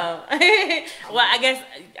 Well, I guess,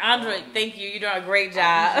 Andre, thank you. You're doing a great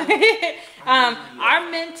job.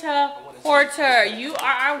 Arminta Porter, you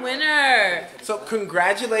are our winner. So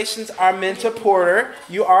congratulations, Arminta Porter.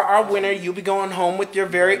 You are our winner. You'll be going home with your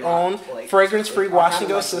very own fragrance-free wash and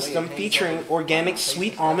go system featuring organic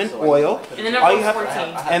sweet almond oil. And the number was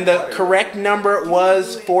 14. And the correct number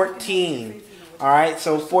was 14. All right,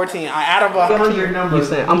 so 14. Out of 100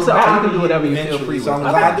 numbers, I'm sorry, you can do whatever you feel free with. so I'm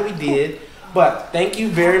glad that we did. But thank you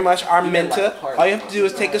very much, Arminta. All you have to do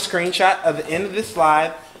is take a screenshot of the end of this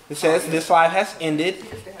live. It says this live has ended,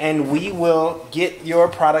 and we will get your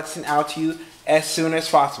products sent out to you as soon as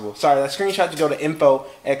possible. Sorry, that screenshot to go to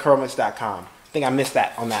info@curlmix.com. I think I missed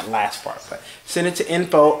that on that last part, but send it to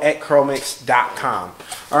info@curlmix.com.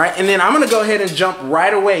 All right, and then I'm gonna go ahead and jump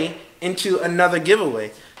right away into another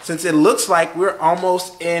giveaway, since it looks like we're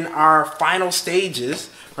almost in our final stages.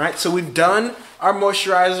 Right, so we've done our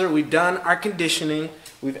moisturizer, we've done our conditioning,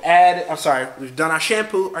 we've done our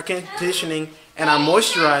shampoo, our conditioning, and our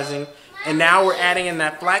moisturizing, and now we're adding in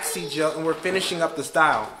that flaxseed gel, and we're finishing up the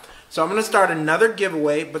style. So I'm going to start another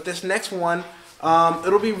giveaway, but this next one,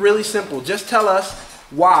 it'll be really simple. Just tell us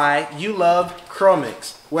why you love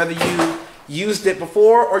CurlMix. Whether you used it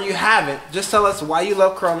before or you haven't, just tell us why you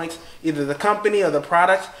love CurlMix, either the company or the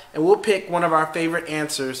products, and we'll pick one of our favorite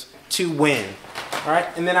answers to win. All right,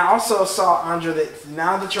 and then I also saw, Andra, that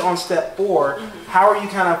now that you're on step 4, how are you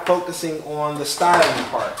kind of focusing on the styling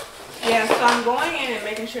part? Yeah, so I'm going in and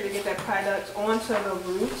making sure to get that product onto the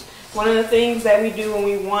roots. One of the things that we do when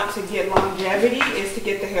we want to get longevity is to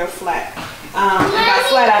get the hair flat. And by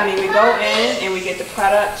flat, I mean we go in and we get the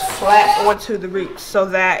product flat onto the roots so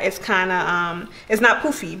that it's kind of, it's not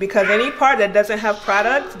poofy, because any part that doesn't have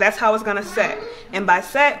product, that's how it's going to set. And by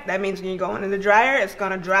set, that means when you go into the dryer, it's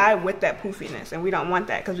going to dry with that poofiness. And we don't want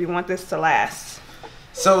that because we want this to last.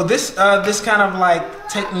 So this kind of like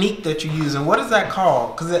technique that you're using, what is that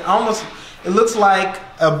called? Because it looks like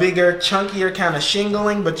a bigger, chunkier kind of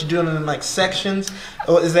shingling, but you're doing it in like sections.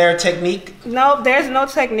 Is there a technique? No, there's no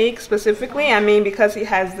technique specifically. I mean, because he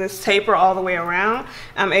has this taper all the way around,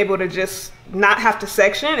 I'm able to just not have to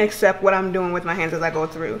section except what I'm doing with my hands as I go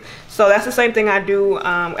through. So that's the same thing I do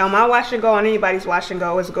on my wash and go, on anybody's wash and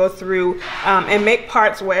go, is go through and make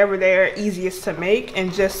parts wherever they're easiest to make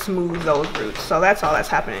and just smooth those roots. So that's all that's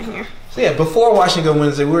happening here. So yeah, before Wash and Go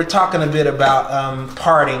Wednesday, we were talking a bit about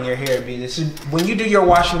parting your hair. So when you do your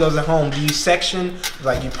wash and goes at home, do you section,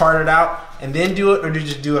 like you part it out and then do it, or do you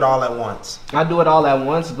just do it all at once? I do it all at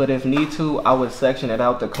once, but if need to, I would section it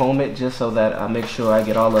out to comb it just so that I make sure I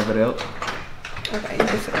get all of it out. Okay,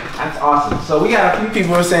 that's awesome. So we got a few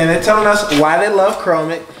people who are saying, they're telling us why they love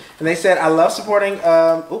CurlMix, and they said, I love supporting,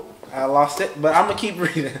 I lost it, but I'm gonna keep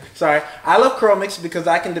reading. Sorry. I love CurlMix because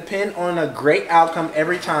I can depend on a great outcome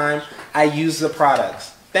every time I use the products.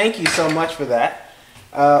 Thank you so much for that.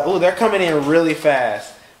 They're coming in really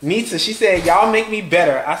fast. Nitsa, she said, y'all make me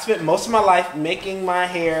better. I spent most of my life making my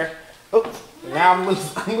hair. Now I'm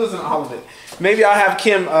losing all of it. Maybe I'll have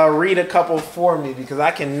Kim read a couple for me because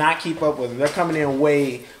I cannot keep up with them. They're coming in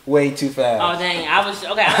way too fast. Oh dang, I was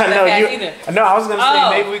okay. I wasn't that fast either. No, I was gonna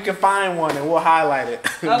say maybe we can find one and we'll highlight it.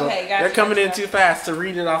 Okay, gotcha. They're coming in too fast to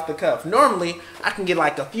read it off the cuff. Normally, I can get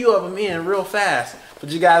like a few of them in real fast, but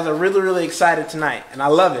you guys are really excited tonight, and I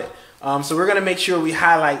love it. So we're gonna make sure we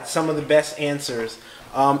highlight some of the best answers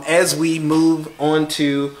as we move on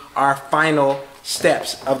to our final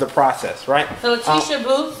steps of the process, right? So Tisha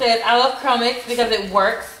Booth says, I love CurlMix because it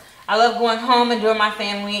works. I love going home and doing my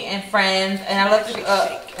family and friends, and I love to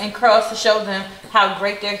and curls to show them how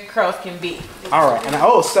great their curls can be. All right, and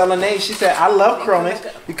Selene, she said, I love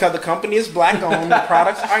CurlMix because the company is black owned, the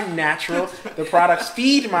products are natural, the products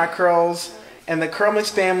feed my curls, and the CurlMix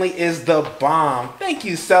family is the bomb. Thank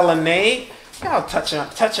you, Selene. Y'all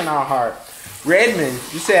touching our heart. Redmond,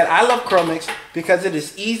 you said, I love CurlMix because it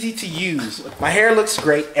is easy to use. My hair looks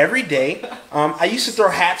great every day. I used to throw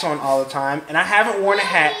hats on all the time, and I haven't worn a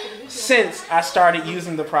hat since I started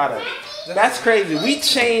using the product. That's crazy. We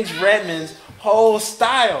changed Redmond's whole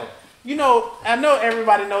style. You know, I know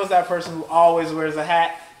everybody knows that person who always wears a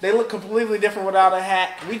hat. They look completely different without a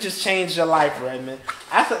hat. We just changed your life, Redmond.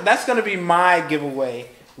 That's going to be my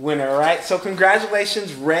giveaway winner, right? So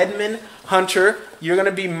congratulations, Redmond Hunter. You're going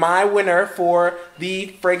to be my winner for the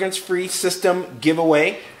fragrance-free system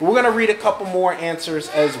giveaway. We're going to read a couple more answers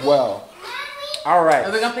as well. All right.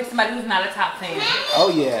 And we're going to pick somebody who's not a top fan.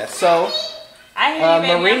 Oh, yeah. So I hear you,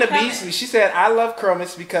 baby. Marina I'm coming. Beasley, she said, I love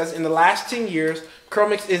CurlMix because in the last 10 years,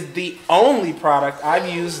 CurlMix is the only product I've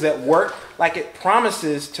used that worked like it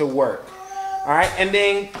promises to work. All right, and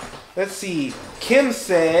then, let's see, Kim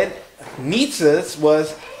said, Nitsa's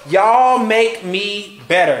was, y'all make me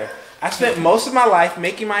better. I spent most of my life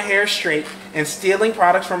making my hair straight and stealing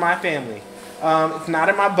products from my family. It's not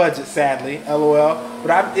in my budget, sadly, LOL,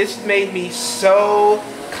 but it's made me so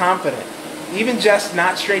confident. Even just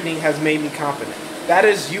not straightening has made me confident. That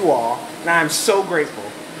is you all, and I'm so grateful.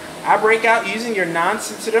 I break out using your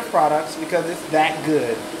non-sensitive products because it's that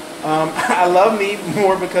good. I love me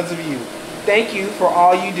more because of you. Thank you for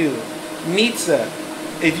all you do. Nitsa,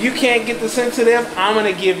 if you can't get the sensitive, I'm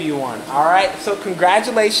going to give you one. All right, so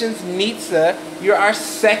congratulations, Nitsa. You're our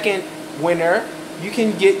second winner. You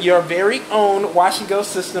can get your very own wash and go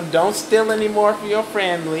system. Don't steal anymore for your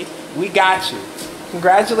family. We got you.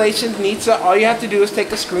 Congratulations, Nitsa. All you have to do is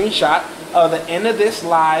take a screenshot of the end of this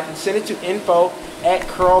live and send it to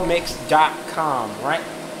info@curlmix.com, right?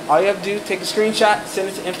 All you have to do is take a screenshot, send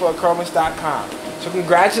it to info@curlmix.com. So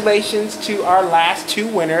congratulations to our last two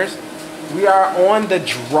winners. We are on the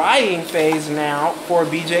drying phase now for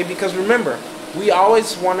BJ because remember, we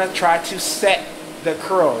always want to try to set the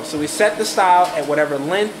curls. So we set the style at whatever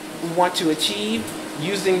length we want to achieve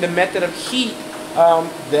using the method of heat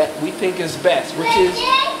that we think is best, which is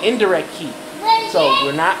indirect heat. So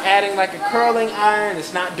we're not adding like a curling iron.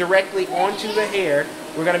 It's not directly onto the hair.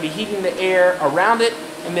 We're going to be heating the air around it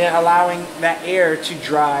and then allowing that air to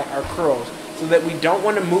dry our curls so that we don't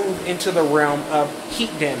want to move into the realm of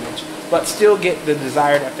heat damage, but still get the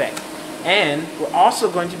desired effect. And we're also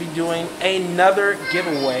going to be doing another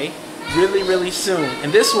giveaway really soon.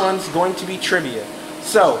 And this one's going to be trivia.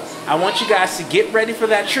 So I want you guys to get ready for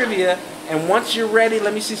that trivia. And once you're ready,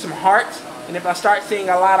 let me see some hearts. And if I start seeing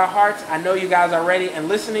a lot of hearts, I know you guys are ready and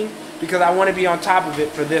listening because I want to be on top of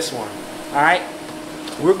it for this one. All right.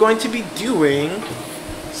 We're going to be doing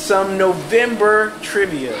some November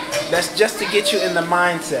trivia. That's just to get you in the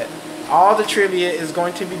mindset. All the trivia is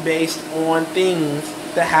going to be based on things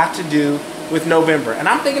that have to do with November. And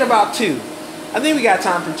I'm thinking about two. I think we got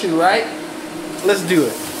time for two, right? Let's do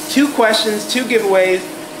it. 2 questions, 2 giveaways,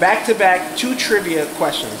 back-to-back, 2 trivia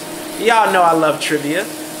questions. Y'all know I love trivia.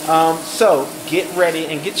 So get ready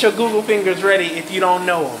and get your Google fingers ready if you don't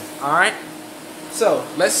know them, all right? So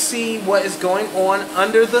let's see what is going on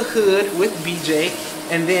under the hood with BJ,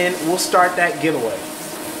 and then we'll start that giveaway.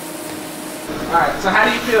 All right, so how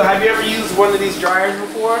do you feel? Have you ever used one of these dryers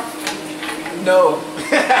before? No.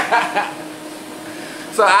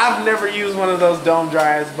 So I've never used one of those dome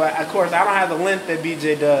dryers, but of course I don't have the length that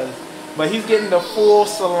BJ does. But he's getting the full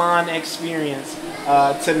salon experience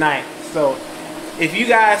tonight. So if you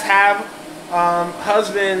guys have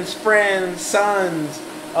husbands, friends, sons,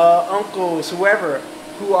 uncles, whoever,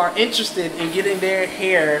 who are interested in getting their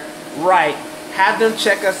hair right, have them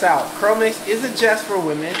check us out. CurlMix isn't just for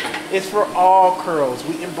women, it's for all curls.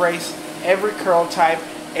 We embrace every curl type,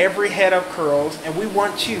 every head of curls, and we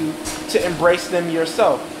want you to embrace them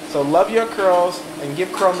yourself. So love your curls and give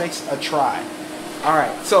CurlMix a try. All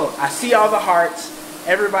right, so I see all the hearts.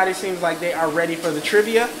 Everybody seems like they are ready for the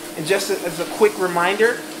trivia. And just as a quick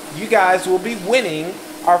reminder, you guys will be winning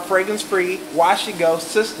our fragrance-free wash and go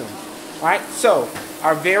system. All right, so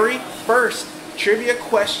our very first trivia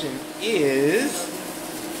question is,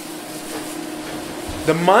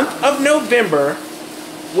 the month of November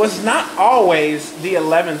was not always the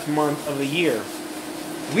 11th month of the year.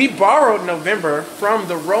 We borrowed November from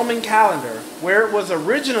the Roman calendar, where it was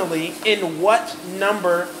originally in what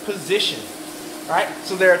number position? All right,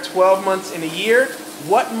 so there are 12 months in a year.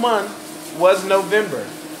 What month was November?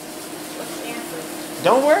 What's the answer?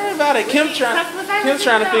 Don't worry about it. Kim's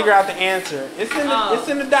trying to figure out the answer. It's in the, it's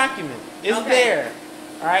in the document. It's there.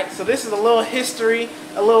 All right, so this is a little history,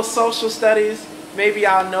 a little social studies. Maybe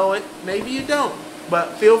y'all know it, maybe you don't.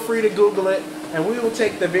 But feel free to Google it, and we will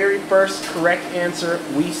take the very first correct answer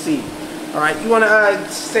we see. All right, you want to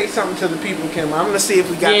say something to the people, Kim? I'm going to see if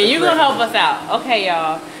we got you're going to help us out. Okay,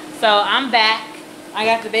 y'all. So I'm back. I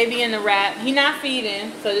got the baby in the wrap. He not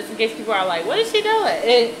feeding, so just in case people are like, what is she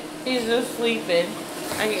doing? He's just sleeping.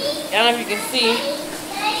 I don't know if you can see.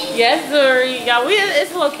 Yes, Zuri. Y'all,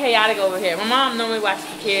 it's a little chaotic over here. My mom normally watches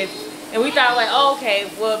the kids, and we thought like, oh, okay,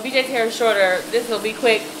 well, BJ's hair is shorter. This will be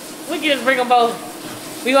quick. We can just bring them both.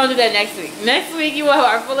 We're going to do that next week. Next week, you will have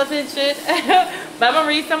our full attention. But I'm going to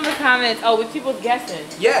read some of the comments. Oh, with people guessing.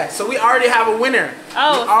 Yeah, so we already have a winner.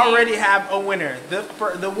 Oh, we already have a winner.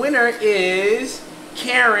 The winner is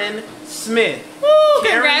Karen Smith. Woo,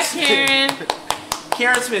 congrats, Karen.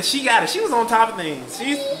 Karen Smith, she got it. She was on top of things.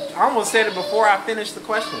 I almost said it before I finished the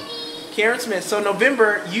question. Karen Smith. So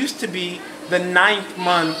November used to be the 9th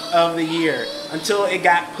month of the year until it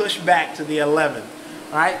got pushed back to the 11th.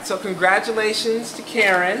 All right, so congratulations to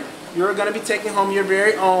Karen. You're going to be taking home your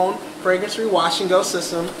very own fragrance-free wash and go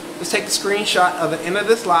system. Let's take the screenshot of the end of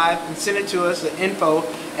this live and send it to us at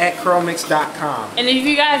info@curlmix.com. And if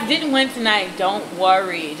you guys didn't win tonight, don't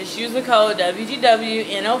worry. Just use the code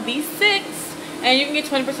WGWNOB6 and you can get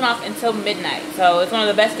 20% off until midnight. So it's one of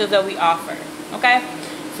the best deals that we offer. Okay?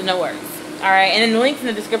 So no worries. Alright, and then the link's in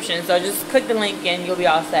the description. So just click the link and you'll be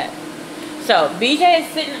all set. So BJ is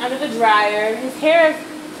sitting under the dryer. His hair is,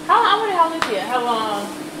 I wonder how old is he? How long?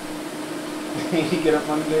 He get up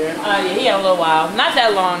under there? Yeah, he got a little while. Not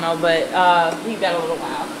that long though, but he got a little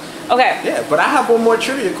while. Okay. Yeah, but I have one more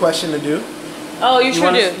trivia question to do. Oh, you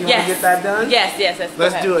sure do. You want to get that done? Yes.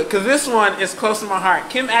 Let's do it, because this one is close to my heart.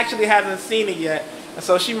 Kim actually hasn't seen it yet,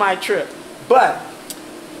 so she might trip. But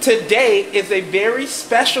today is a very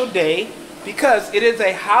special day because it is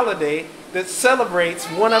a holiday that celebrates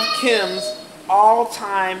one of Kim's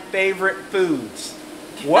all-time favorite foods.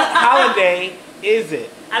 What holiday is it?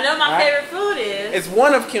 I know my favorite food is. It's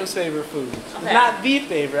one of Kim's favorite foods. Okay. It's not the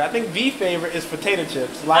favorite. I think the favorite is potato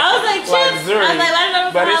chips. I was like chips. Zuri. I was like, I don't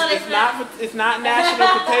know but it's not National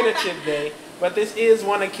Potato Chip Day. But this is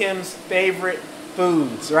one of Kim's favorite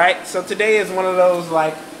foods, right? So today is one of those,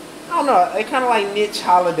 like, I don't know, they kind of like niche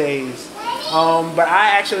holidays. But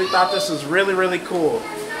I actually thought this was really, really cool.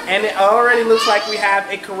 And it already looks like we have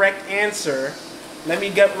a correct answer. Let me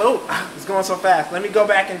get, oh, it's going so fast. Let me go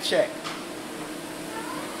back and check.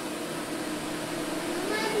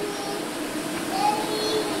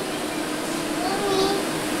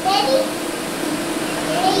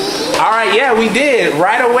 All right, yeah, we did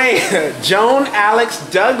right away. Joan Alex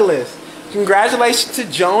Douglas. Congratulations to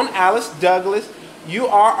Joan Alex Douglas. You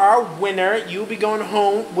are our winner. You'll be going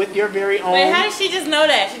home with your very own. Wait, how did she just know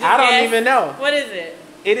that? She just I don't guessed? even know. What is it?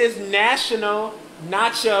 It is National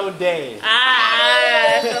Nacho Day.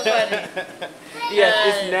 That's so funny. Yes,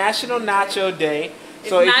 it's National Nacho Day.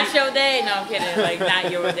 It's Nacho Day. No, I'm kidding. Like, not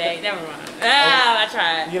your day. Never mind. I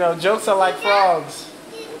tried. You know, jokes are like frogs.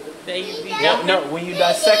 They be no, when you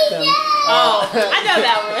dissect them. Oh, I know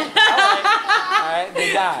that one. All right,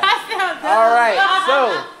 they die. All right,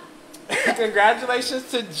 so congratulations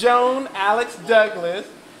to Joan Alex Douglas.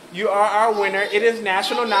 You are our winner. It is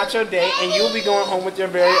National Nacho Day, and you'll be going home with your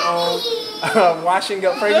very own wash and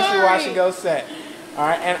go, fragrance-free wash and go set. All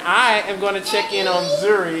right, and I am going to check in on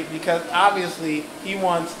Zuri because obviously he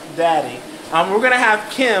wants daddy. We're going to have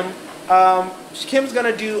Kim. Kim's going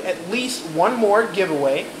to do at least one more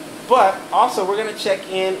giveaway, but also we're going to check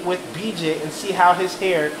in with BJ and see how his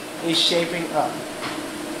hair is shaping up.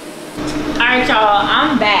 Alright y'all,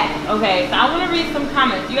 I'm back. Okay, so I want to read some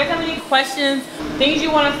comments. You guys have any questions, things you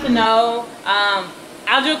want us to know?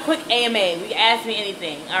 I'll do a quick AMA. You can ask me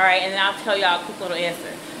anything, alright, and then I'll tell y'all a quick little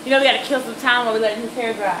answer. You know, we got to kill some time while we let his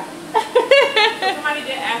hair dry. Somebody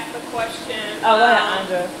did ask the question. Oh, go ahead,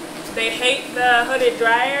 Andra. They hate the hooded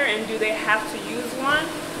dryer, and do they have to use one?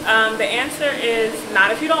 The answer is not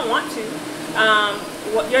if you don't want to.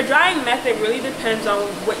 Your drying method really depends on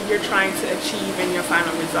what you're trying to achieve in your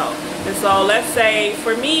final result. And so let's say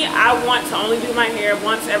for me, I want to only do my hair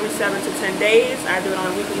once every 7 to 10 days. I do it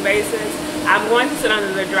on a weekly basis. I'm going to sit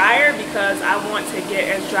under the dryer because I want to get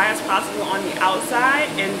as dry as possible on the outside,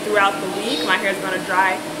 and throughout the week my hair is going to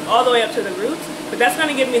dry all the way up to the roots, but that's going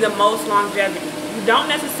to give me the most longevity. You don't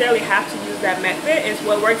necessarily have to use that method. It's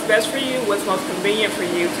what works best for you, what's most convenient for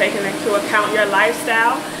you, taking into account your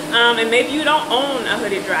lifestyle. And maybe you don't own a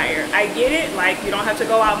hooded dryer. I get it, like you don't have to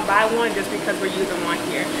go out and buy one just because we're using one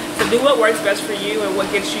here. So do what works best for you and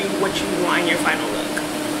what gets you what you want in your final look.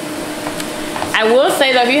 I will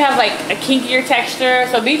say though, if you have like a kinkier texture,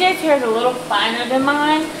 so BJ's hair is a little finer than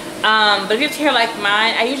mine, but if you have hair like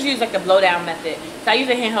mine, I usually use like the blowdown method. So I use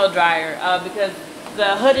a handheld dryer because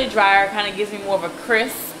the hooded dryer kind of gives me more of a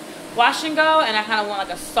crisp wash and go, and I kind of want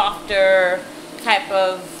like a softer type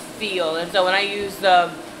of feel. And so when I use the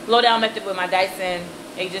blowdown method with my Dyson,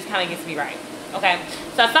 it just kind of gets me right. Okay,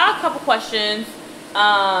 so I saw a couple questions.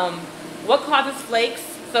 What causes flakes?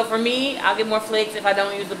 So for me, I'll get more flakes if I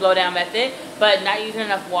don't use the blowdown method, but not using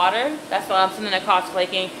enough water. That's something that causes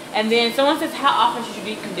flaking. And then someone says, how often should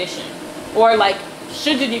you deep condition? Or like,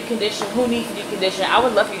 should you deep condition? Who needs to deep condition? I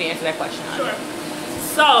would love for you to answer that question. Sure.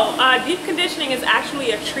 So deep conditioning is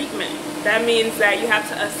actually a treatment. That means that you have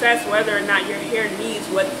to assess whether or not your hair needs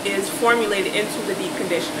what is formulated into the deep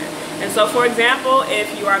conditioner. And so, for example, if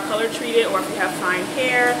you are color treated or if you have fine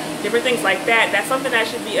hair, different things like that, that's something that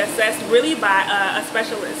should be assessed really by a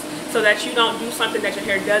specialist, so that you don't do something that your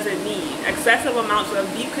hair doesn't need. Excessive amounts of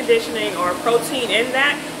deep conditioning or protein in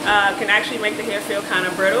that can actually make the hair feel kind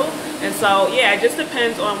of brittle. And so, yeah, it just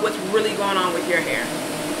depends on what's really going on with your hair.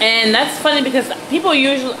 And that's funny because people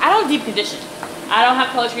usually, I don't deep condition. I don't have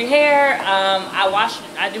color treated hair.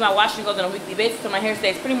 I do my wash and goes on a weekly basis, so my hair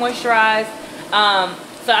stays pretty moisturized.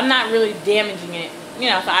 So I'm not really damaging it, you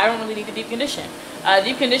know, so I don't really need to deep condition.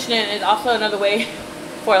 Deep conditioning is also another way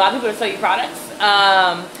for a lot of people to sell you products.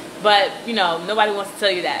 But, you know, nobody wants to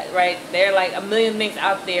tell you that, right? There are like a million things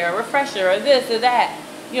out there, a refresher or this or that.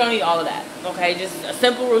 You don't need all of that, okay? Just a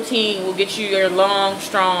simple routine will get you your long,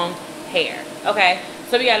 strong hair, okay?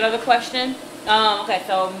 So we got another question. Okay,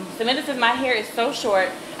 so Samantha says, my hair is so short,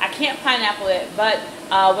 I can't pineapple it, but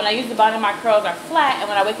when I use the bottom, my curls are flat, and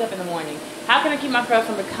when I wake up in the morning, how can I keep my curls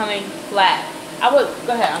from becoming flat?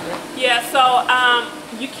 Go ahead, Andre. Yeah, so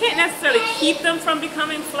you can't necessarily keep them from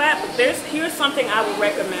becoming flat, but here's something I would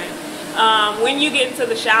recommend. When you get into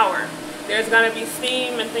the shower, there's going to be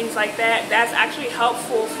steam and things like that. That's actually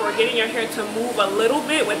helpful for getting your hair to move a little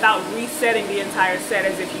bit without resetting the entire set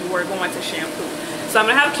as if you were going to shampoo. So I'm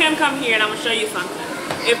going to have Kim come here and I'm going to show you something.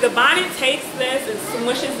 If the bonnet takes this and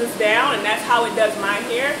smushes this down, and that's how it does my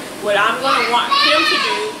hair, what I'm going to want Kim to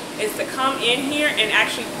do is to come in here and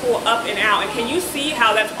actually pull up and out. And can you see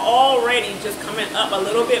how that's already just coming up a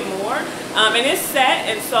little bit more? And it's set,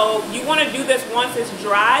 and so you want to do this once it's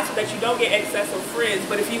dry so that you don't get excessive frizz.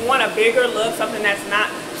 But if you want a bigger look, something that's not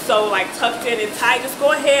so like tucked in and tight, just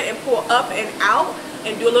go ahead and pull up and out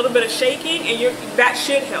and do a little bit of shaking, and that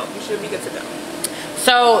should help. You should be good to go.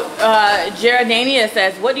 So Gerardania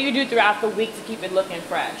says, what do you do throughout the week to keep it looking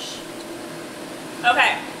fresh?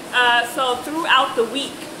 Okay, so throughout the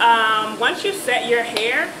week, once you set your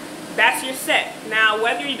hair, that's your set. Now,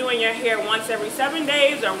 whether you're doing your hair once every 7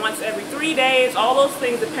 days or once every 3 days, all those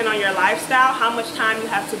things depend on your lifestyle, how much time you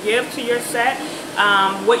have to give to your set,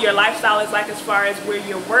 what your lifestyle is like as far as where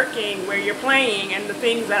you're working, where you're playing, and the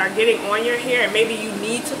things that are getting on your hair, and maybe you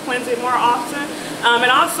need to cleanse it more often.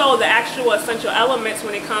 And also the actual essential elements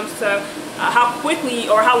when it comes to how quickly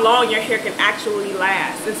or how long your hair can actually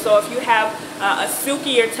last. And so if you have a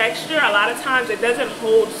silkier texture, a lot of times it doesn't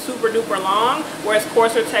hold super duper long, whereas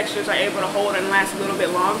coarser textures are able to hold and last a little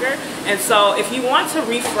bit longer. And so if you want to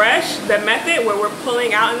refresh, the method where we're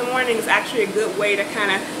pulling out in the morning is actually a good way to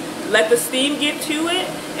kind of let the steam get to it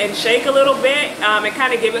and shake a little bit and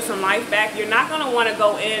kind of give it some life back. You're not going to want to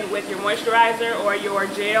go in with your moisturizer or your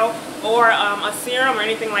gel or a serum or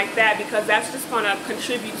anything like that, because that's just going to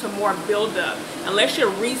contribute to more buildup. Unless you're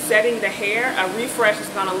resetting the hair, a refresh is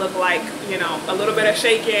going to look like, you know, a little bit of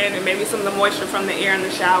shaking and maybe some of the moisture from the air in the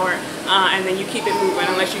shower, and then you keep it moving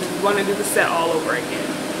unless you want to do the set all over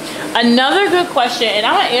again. Another good question, and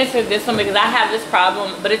I'm going to answer this one because I have this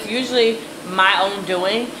problem, but it's usually my own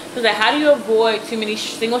doing. So like, how do you avoid too many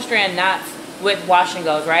single strand knots with wash and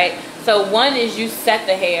goes, right? So one is you set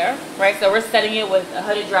the hair, right? So we're setting it with a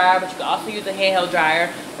hooded dryer, but you can also use a handheld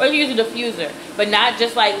dryer, or you use a diffuser, but not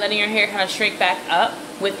just like letting your hair kind of shrink back up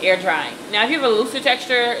with air drying. Now if you have a looser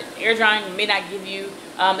texture, air drying may not give you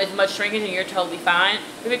as much shrinkage and you're totally fine.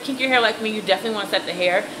 If you kink your hair like me, you definitely want to set the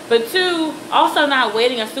hair. But two, also not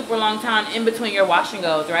waiting a super long time in between your wash and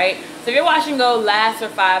goes, right? So if your wash and go lasts for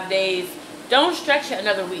 5 days, don't stretch it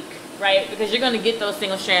another week, right? Because you're going to get those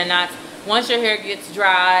single strand knots once your hair gets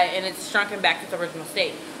dry and it's shrunken back to its original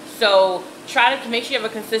state. So try to make sure you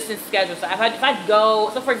have a consistent schedule. So if I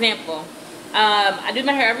go, so for example, I do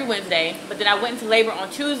my hair every Wednesday, but then I went into labor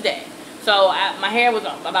on Tuesday. So my hair was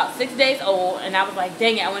about 6 days old, and I was like,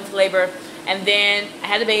 dang it, I went to labor, and then I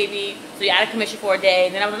had a baby, so you're out of commission for a day,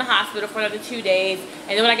 and then I was in the hospital for another 2 days, and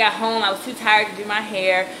then when I got home, I was too tired to do my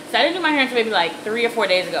hair, so I didn't do my hair until maybe like 3 or 4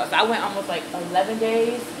 days ago. So I went almost like 11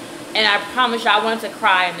 days, and I promise you, I wanted to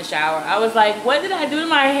cry in the shower. I was like, what did I do to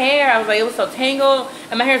my hair? I was like, it was so tangled,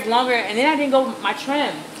 and my hair's longer, and then I didn't go with my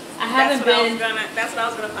trim. That's what I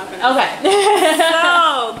was gonna pump in. Okay.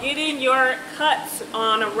 So, getting your cuts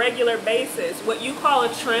on a regular basis. What you call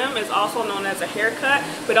a trim is also known as a haircut,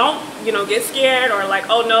 but don't, you know, get scared or like,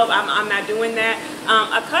 oh no, I'm not doing that.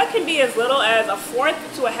 A cut can be as little as 1/4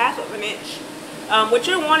 to 1/2 inch. What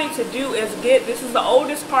you're wanting to do is this is the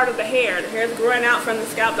oldest part of the hair. The hair is growing out from the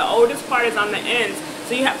scalp. The oldest part is on the ends.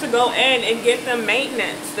 So you have to go in and get them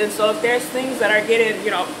maintenance. And so if there's things that are getting,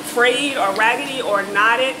 you know, frayed or raggedy or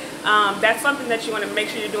knotted, that's something that you want to make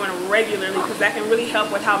sure you're doing regularly, because that can really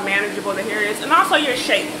help with how manageable the hair is and also your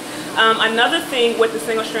shape. Another thing with the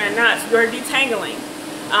single strand knots, you're detangling.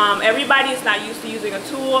 Everybody is not used to using a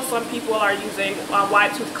tool. Some people are using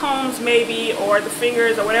wide tooth combs maybe, or the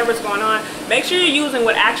fingers, or whatever's going on. Make sure you're using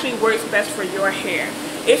what actually works best for your hair.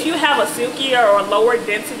 If you have a silkier or lower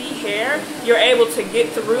density hair, you're able to get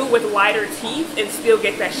through with wider teeth and still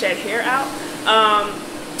get that shed hair out.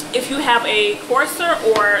 If you have a coarser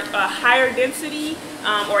or a higher density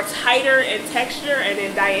or tighter in texture and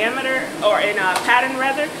in diameter, or in pattern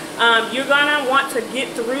rather, you're gonna want to get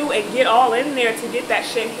through and get all in there to get that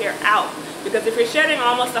shed hair out. Because if you're shedding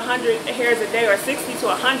almost 100 hairs a day, or 60 to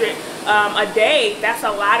 100 a day, that's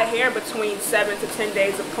a lot of hair between 7 to 10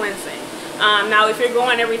 days of cleansing. Now, if you're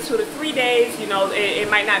going every 2 to 3 days, you know, it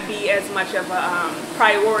might not be as much of a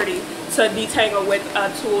priority to detangle with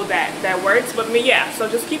a tool that works. But yeah, so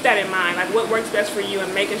just keep that in mind, like what works best for you,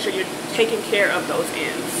 and making sure you're taking care of those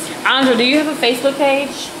ends. Andra, do you have a Facebook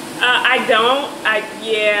page? I don't.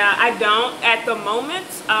 I don't at the moment.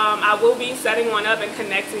 I will be setting one up and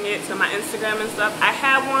connecting it to my Instagram and stuff. I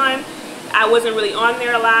have one. I wasn't really on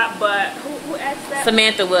there a lot, but who asked that?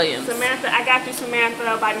 Samantha Williams. Samantha, I got you,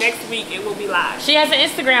 Samantha. By next week, it will be live. She has an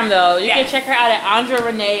Instagram though. You Yes. can check her out at Andra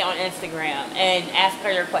Renee on Instagram and ask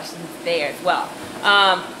her your questions there as well.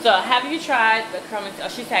 So have you tried the CurlMix? Oh,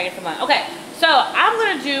 she's tagging someone. Okay, so I'm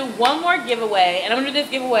gonna do one more giveaway, and I'm gonna do this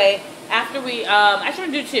giveaway after we. Actually,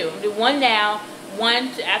 I'm gonna do two. I'm gonna do one now,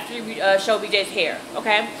 one after we show BJ's hair.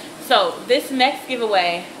 Okay. So this next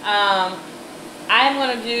giveaway, I'm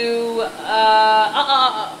gonna do.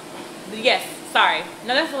 Yes. Sorry.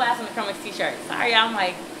 No, that's the last one. The CurlMix T-shirt. Sorry, I'm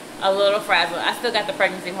like a little frazzled. I still got the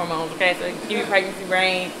pregnancy hormones. Okay, so give you pregnancy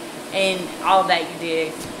brain and all of that. You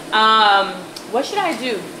did. What should I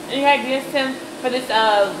do? Any ideas, Tim, for this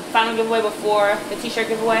final giveaway before the T-shirt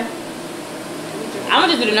giveaway? I'm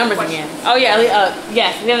gonna just do the numbers again. Oh yeah,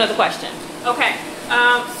 yes, we have another question. Okay,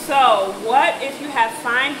 so what if you have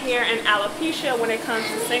fine hair and alopecia when it comes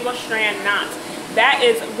to single strand knots? That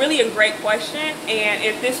is really a great question, and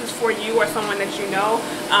if this is for you or someone that you know,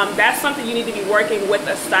 that's something you need to be working with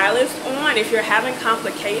a stylist on. If you're having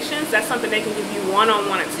complications, that's something they can give you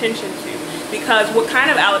one-on-one attention to. Because what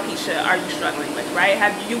kind of alopecia are you struggling with, right?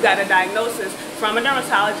 Have you got a diagnosis from a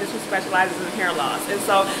dermatologist who specializes in hair loss? And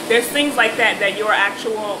so there's things like that that your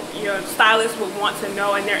stylist would want to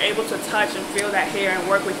know, and they're able to touch and feel that hair and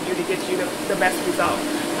work with you to get you the best result.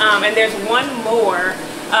 And there's one more.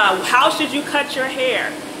 How should you cut your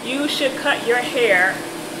hair? You should cut your hair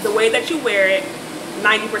the way that you wear it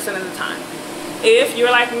 90% of the time. If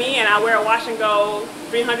you're like me and I wear a wash and go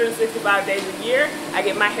 365 days a year, I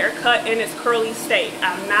get my hair cut in its curly state.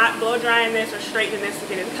 I'm not blow drying this or straightening this to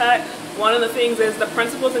get it cut. One of the things is the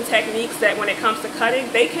principles and techniques that when it comes to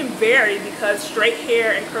cutting, they can vary because straight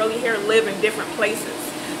hair and curly hair live in different places.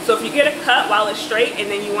 So if you get a cut while it's straight and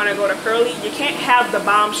then you want to go to curly, you can't have the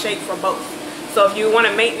bomb shape for both. So if you want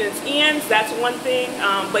to maintenance ends, that's one thing.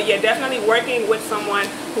 But yeah, definitely working with someone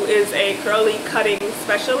who is a curly cutting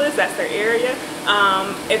specialist, that's their area,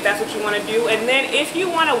 if that's what you want to do. And then if you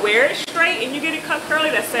want to wear it straight and you get it cut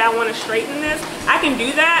curly, let's say I want to straighten this, I can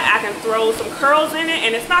do that. I can throw some curls in it,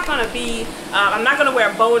 and it's not going to be, I'm not going to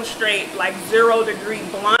wear bone straight like 0 degree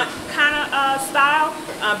blunt kind of style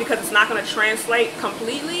because it's not going to translate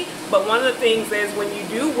completely. But one of the things is when you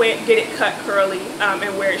do get it cut curly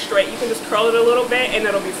and wear it straight, you can just curl it a little bit and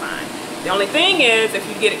it'll be fine. The only thing is if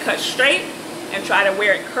you get it cut straight and try to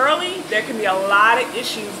wear it curly, there can be a lot of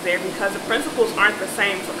issues there because the principles aren't the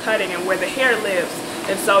same for cutting and where the hair lives.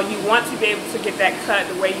 And so you want to be able to get that cut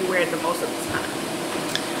the way you wear it the most of the time.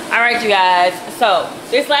 All right, you guys. So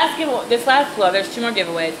there's 2 more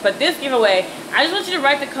giveaways, but this giveaway, I just want you to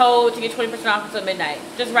write the code to get 20% off until midnight.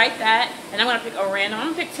 Just write that, and I'm gonna pick a random.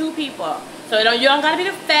 I'm gonna pick 2 people. So you don't gotta be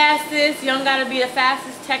the fastest. You don't gotta be the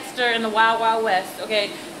fastest texter in the wild, wild west. Okay.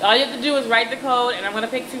 All you have to do is write the code, and I'm gonna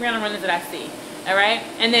pick 2 random runners that I see. All right.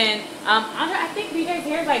 And then Andra, I think BJ's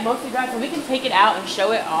hair is like mostly dry, so we can take it out and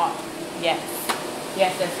show it off. Yes.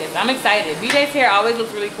 Yes, yes, yes. I'm excited. BJ's hair always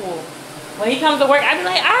looks really cool. When he comes to work, I'd be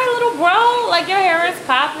like, all right, little bro, like your hair is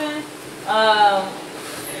popping.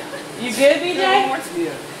 You good, BJ? Yeah.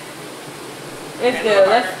 It's good.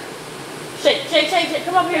 Let's shake, shake, shake, shake.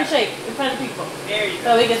 Come up here and shake in front of people. There you go.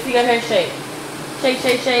 So we can see your hair shake. Shake,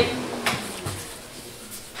 shake, shake.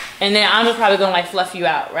 And then I'm just probably gonna like fluff you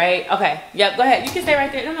out, right? Okay. Yep. Go ahead. You can stay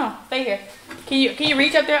right there. No, stay here. Can you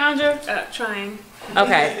reach up there, Andra? Trying.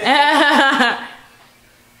 Okay.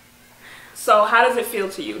 So how does it feel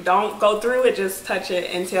to you? Don't go through it, just touch it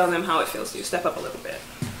and tell them how it feels to you. Step up a little bit.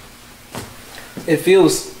 It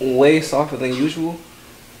feels way softer than usual.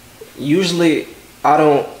 Usually I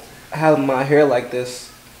don't have my hair like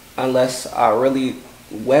this unless I really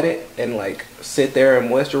wet it and like sit there and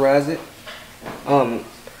moisturize it.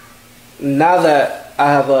 now that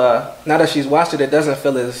I have now that she's washed it, it doesn't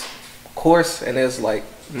feel as coarse, and it's like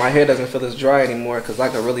my hair doesn't feel as dry anymore, because I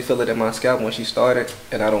could really feel it in my scalp when she started,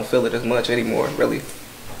 and I don't feel it as much anymore, really,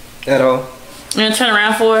 at all. You gonna turn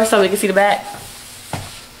around for us so we can see the back?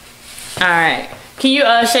 All right. Can you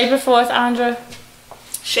shape it for us, Andra?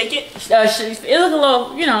 Shake it. It looks a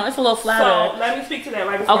little, you know, it's a little flatter. So let me speak to that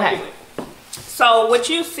right before I do it. So what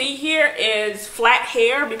you see here is flat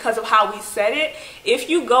hair because of how we set it. If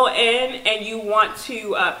you go in and you want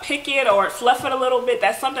to pick it or fluff it a little bit,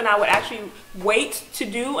 that's something I would actually wait to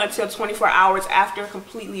do until 24 hours after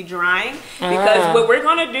completely drying. Because what we're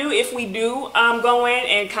going to do, if we do go in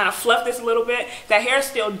and kind of fluff this a little bit, that hair is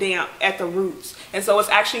still damp at the roots. And so it's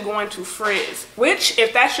actually going to frizz, which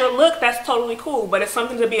if that's your look, that's totally cool, but it's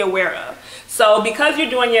something to be aware of. So because you're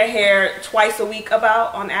doing your hair twice a week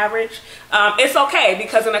about on average, it's okay,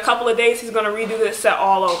 because in a couple of days he's going to redo this set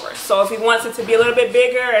all over. So if he wants it to be a little bit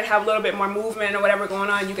bigger and have a little bit more movement or whatever going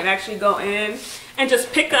on, you can actually go in and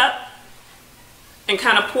just pick up and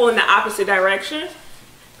kind of pull in the opposite direction.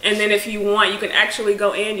 And then if you want, you can actually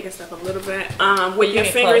go in, you can step up a little bit with your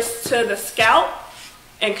fingers to the scalp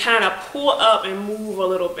and kind of pull up and move a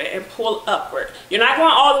little bit and pull upward. You're not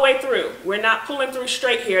going all the way through. We're not pulling through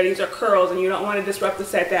straight here. These are curls and you don't want to disrupt the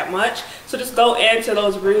set that much. So just go into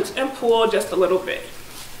those roots and pull just a little bit.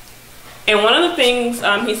 And one of the things,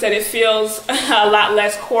 he said it feels a lot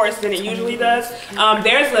less coarse than it usually does.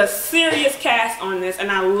 There's a serious cast on this,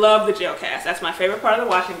 and I love the gel cast. That's my favorite part of the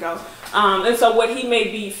wash and go. And so what he may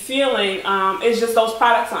be feeling is just those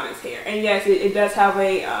products on his hair. And yes, it does have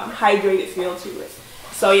a hydrated feel to it.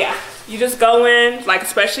 So yeah, you just go in, like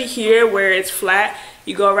especially here where it's flat,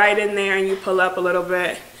 you go right in there and you pull up a little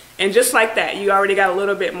bit. And just like that, you already got a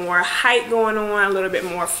little bit more height going on, a little bit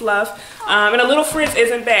more fluff. And a little frizz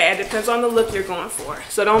isn't bad. It depends on the look you're going for.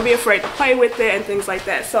 So don't be afraid to play with it and things like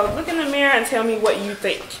that. So look in the mirror and tell me what you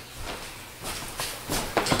think.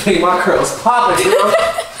 Hey, my curls popping, girl.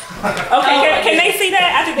 Okay, can they see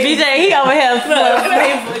that? I think they BJ, he over here.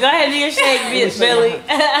 Go ahead and do your shake, Billy.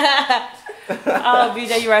 Oh,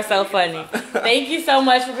 BJ, you are so funny. Thank you so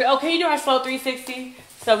much for. Oh, can you do our slow 360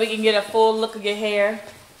 so we can get a full look of your hair?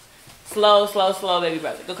 Slow, slow, slow, baby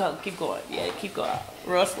brother. Go, keep going. Yeah, keep going.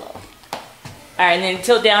 Real slow. All right, and then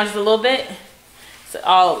tilt down just a little bit. So,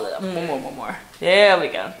 more. There we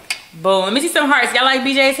go. Boom. Let me see some hearts. Y'all like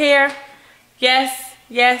BJ's hair? Yes,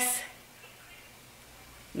 yes.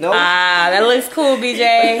 No. Ah, that looks cool,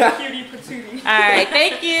 BJ. All right,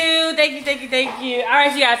 thank you. All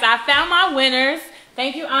right, you guys, I found my winners.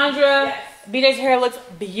 Thank you, Andra. Yes. BJ's hair looks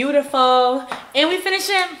beautiful. And we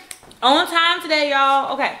finishing on time today,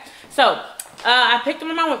 y'all. Okay, so I picked two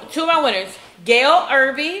of my winners, Gail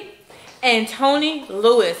Irby and Tony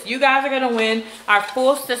Lewis. You guys are gonna win our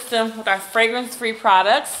full system with our fragrance-free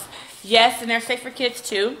products. Yes, and they're safe for kids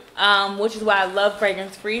too, which is why I love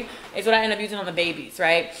fragrance-free. It's what I end up using on the babies,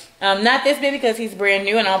 right? Not this baby because he's brand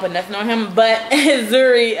new and I don't put nothing on him, but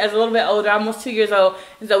Zuri is a little bit older, almost 2 years old,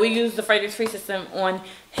 and so we use the fragrance-free system on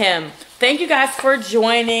him. Thank you guys for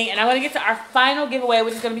joining, and I want to get to our final giveaway,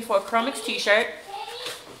 which is going to be for a CurlMix t-shirt.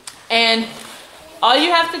 And all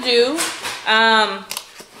you have to do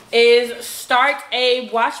is start a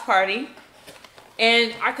watch party.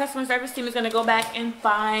 And our customer service team is going to go back and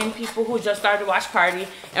find people who just started a watch party.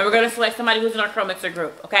 And we're going to select somebody who's in our CurlMixer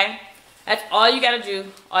group, okay? That's all you got to do.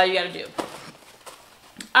 All you got to do.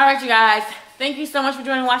 All right, you guys. Thank you so much for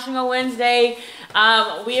joining Wash and Go Wednesday.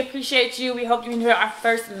 We appreciate you. We hope you enjoyed our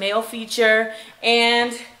first male feature.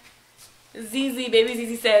 And ZZ, baby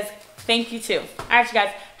ZZ says, thank you too. All right, you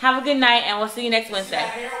guys. Have a good night, and we'll see you next Wednesday.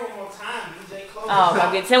 Hair one more time, DJ. Oh,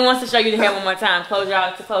 okay. Tim wants to show you the hair one more time. Close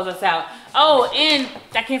us out. Oh, and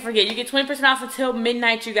I can't forget, you get 20% off until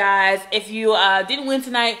midnight, you guys. If you didn't win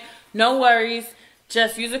tonight, no worries.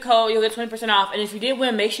 Just use the code, you'll get 20% off. And if you did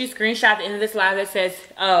win, make sure you screenshot the end of this live that says,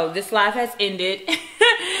 oh, this live has ended.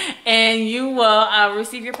 And you will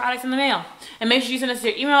receive your products in the mail. And make sure you send us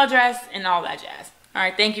your email address and all that jazz. All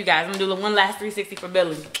right, thank you guys. I'm going to do one last 360 for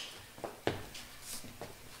Billy.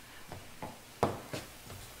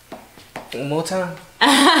 One more time.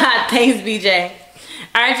 Thanks, BJ.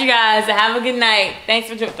 All right, you guys. Have a good night. Thanks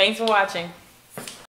for watching.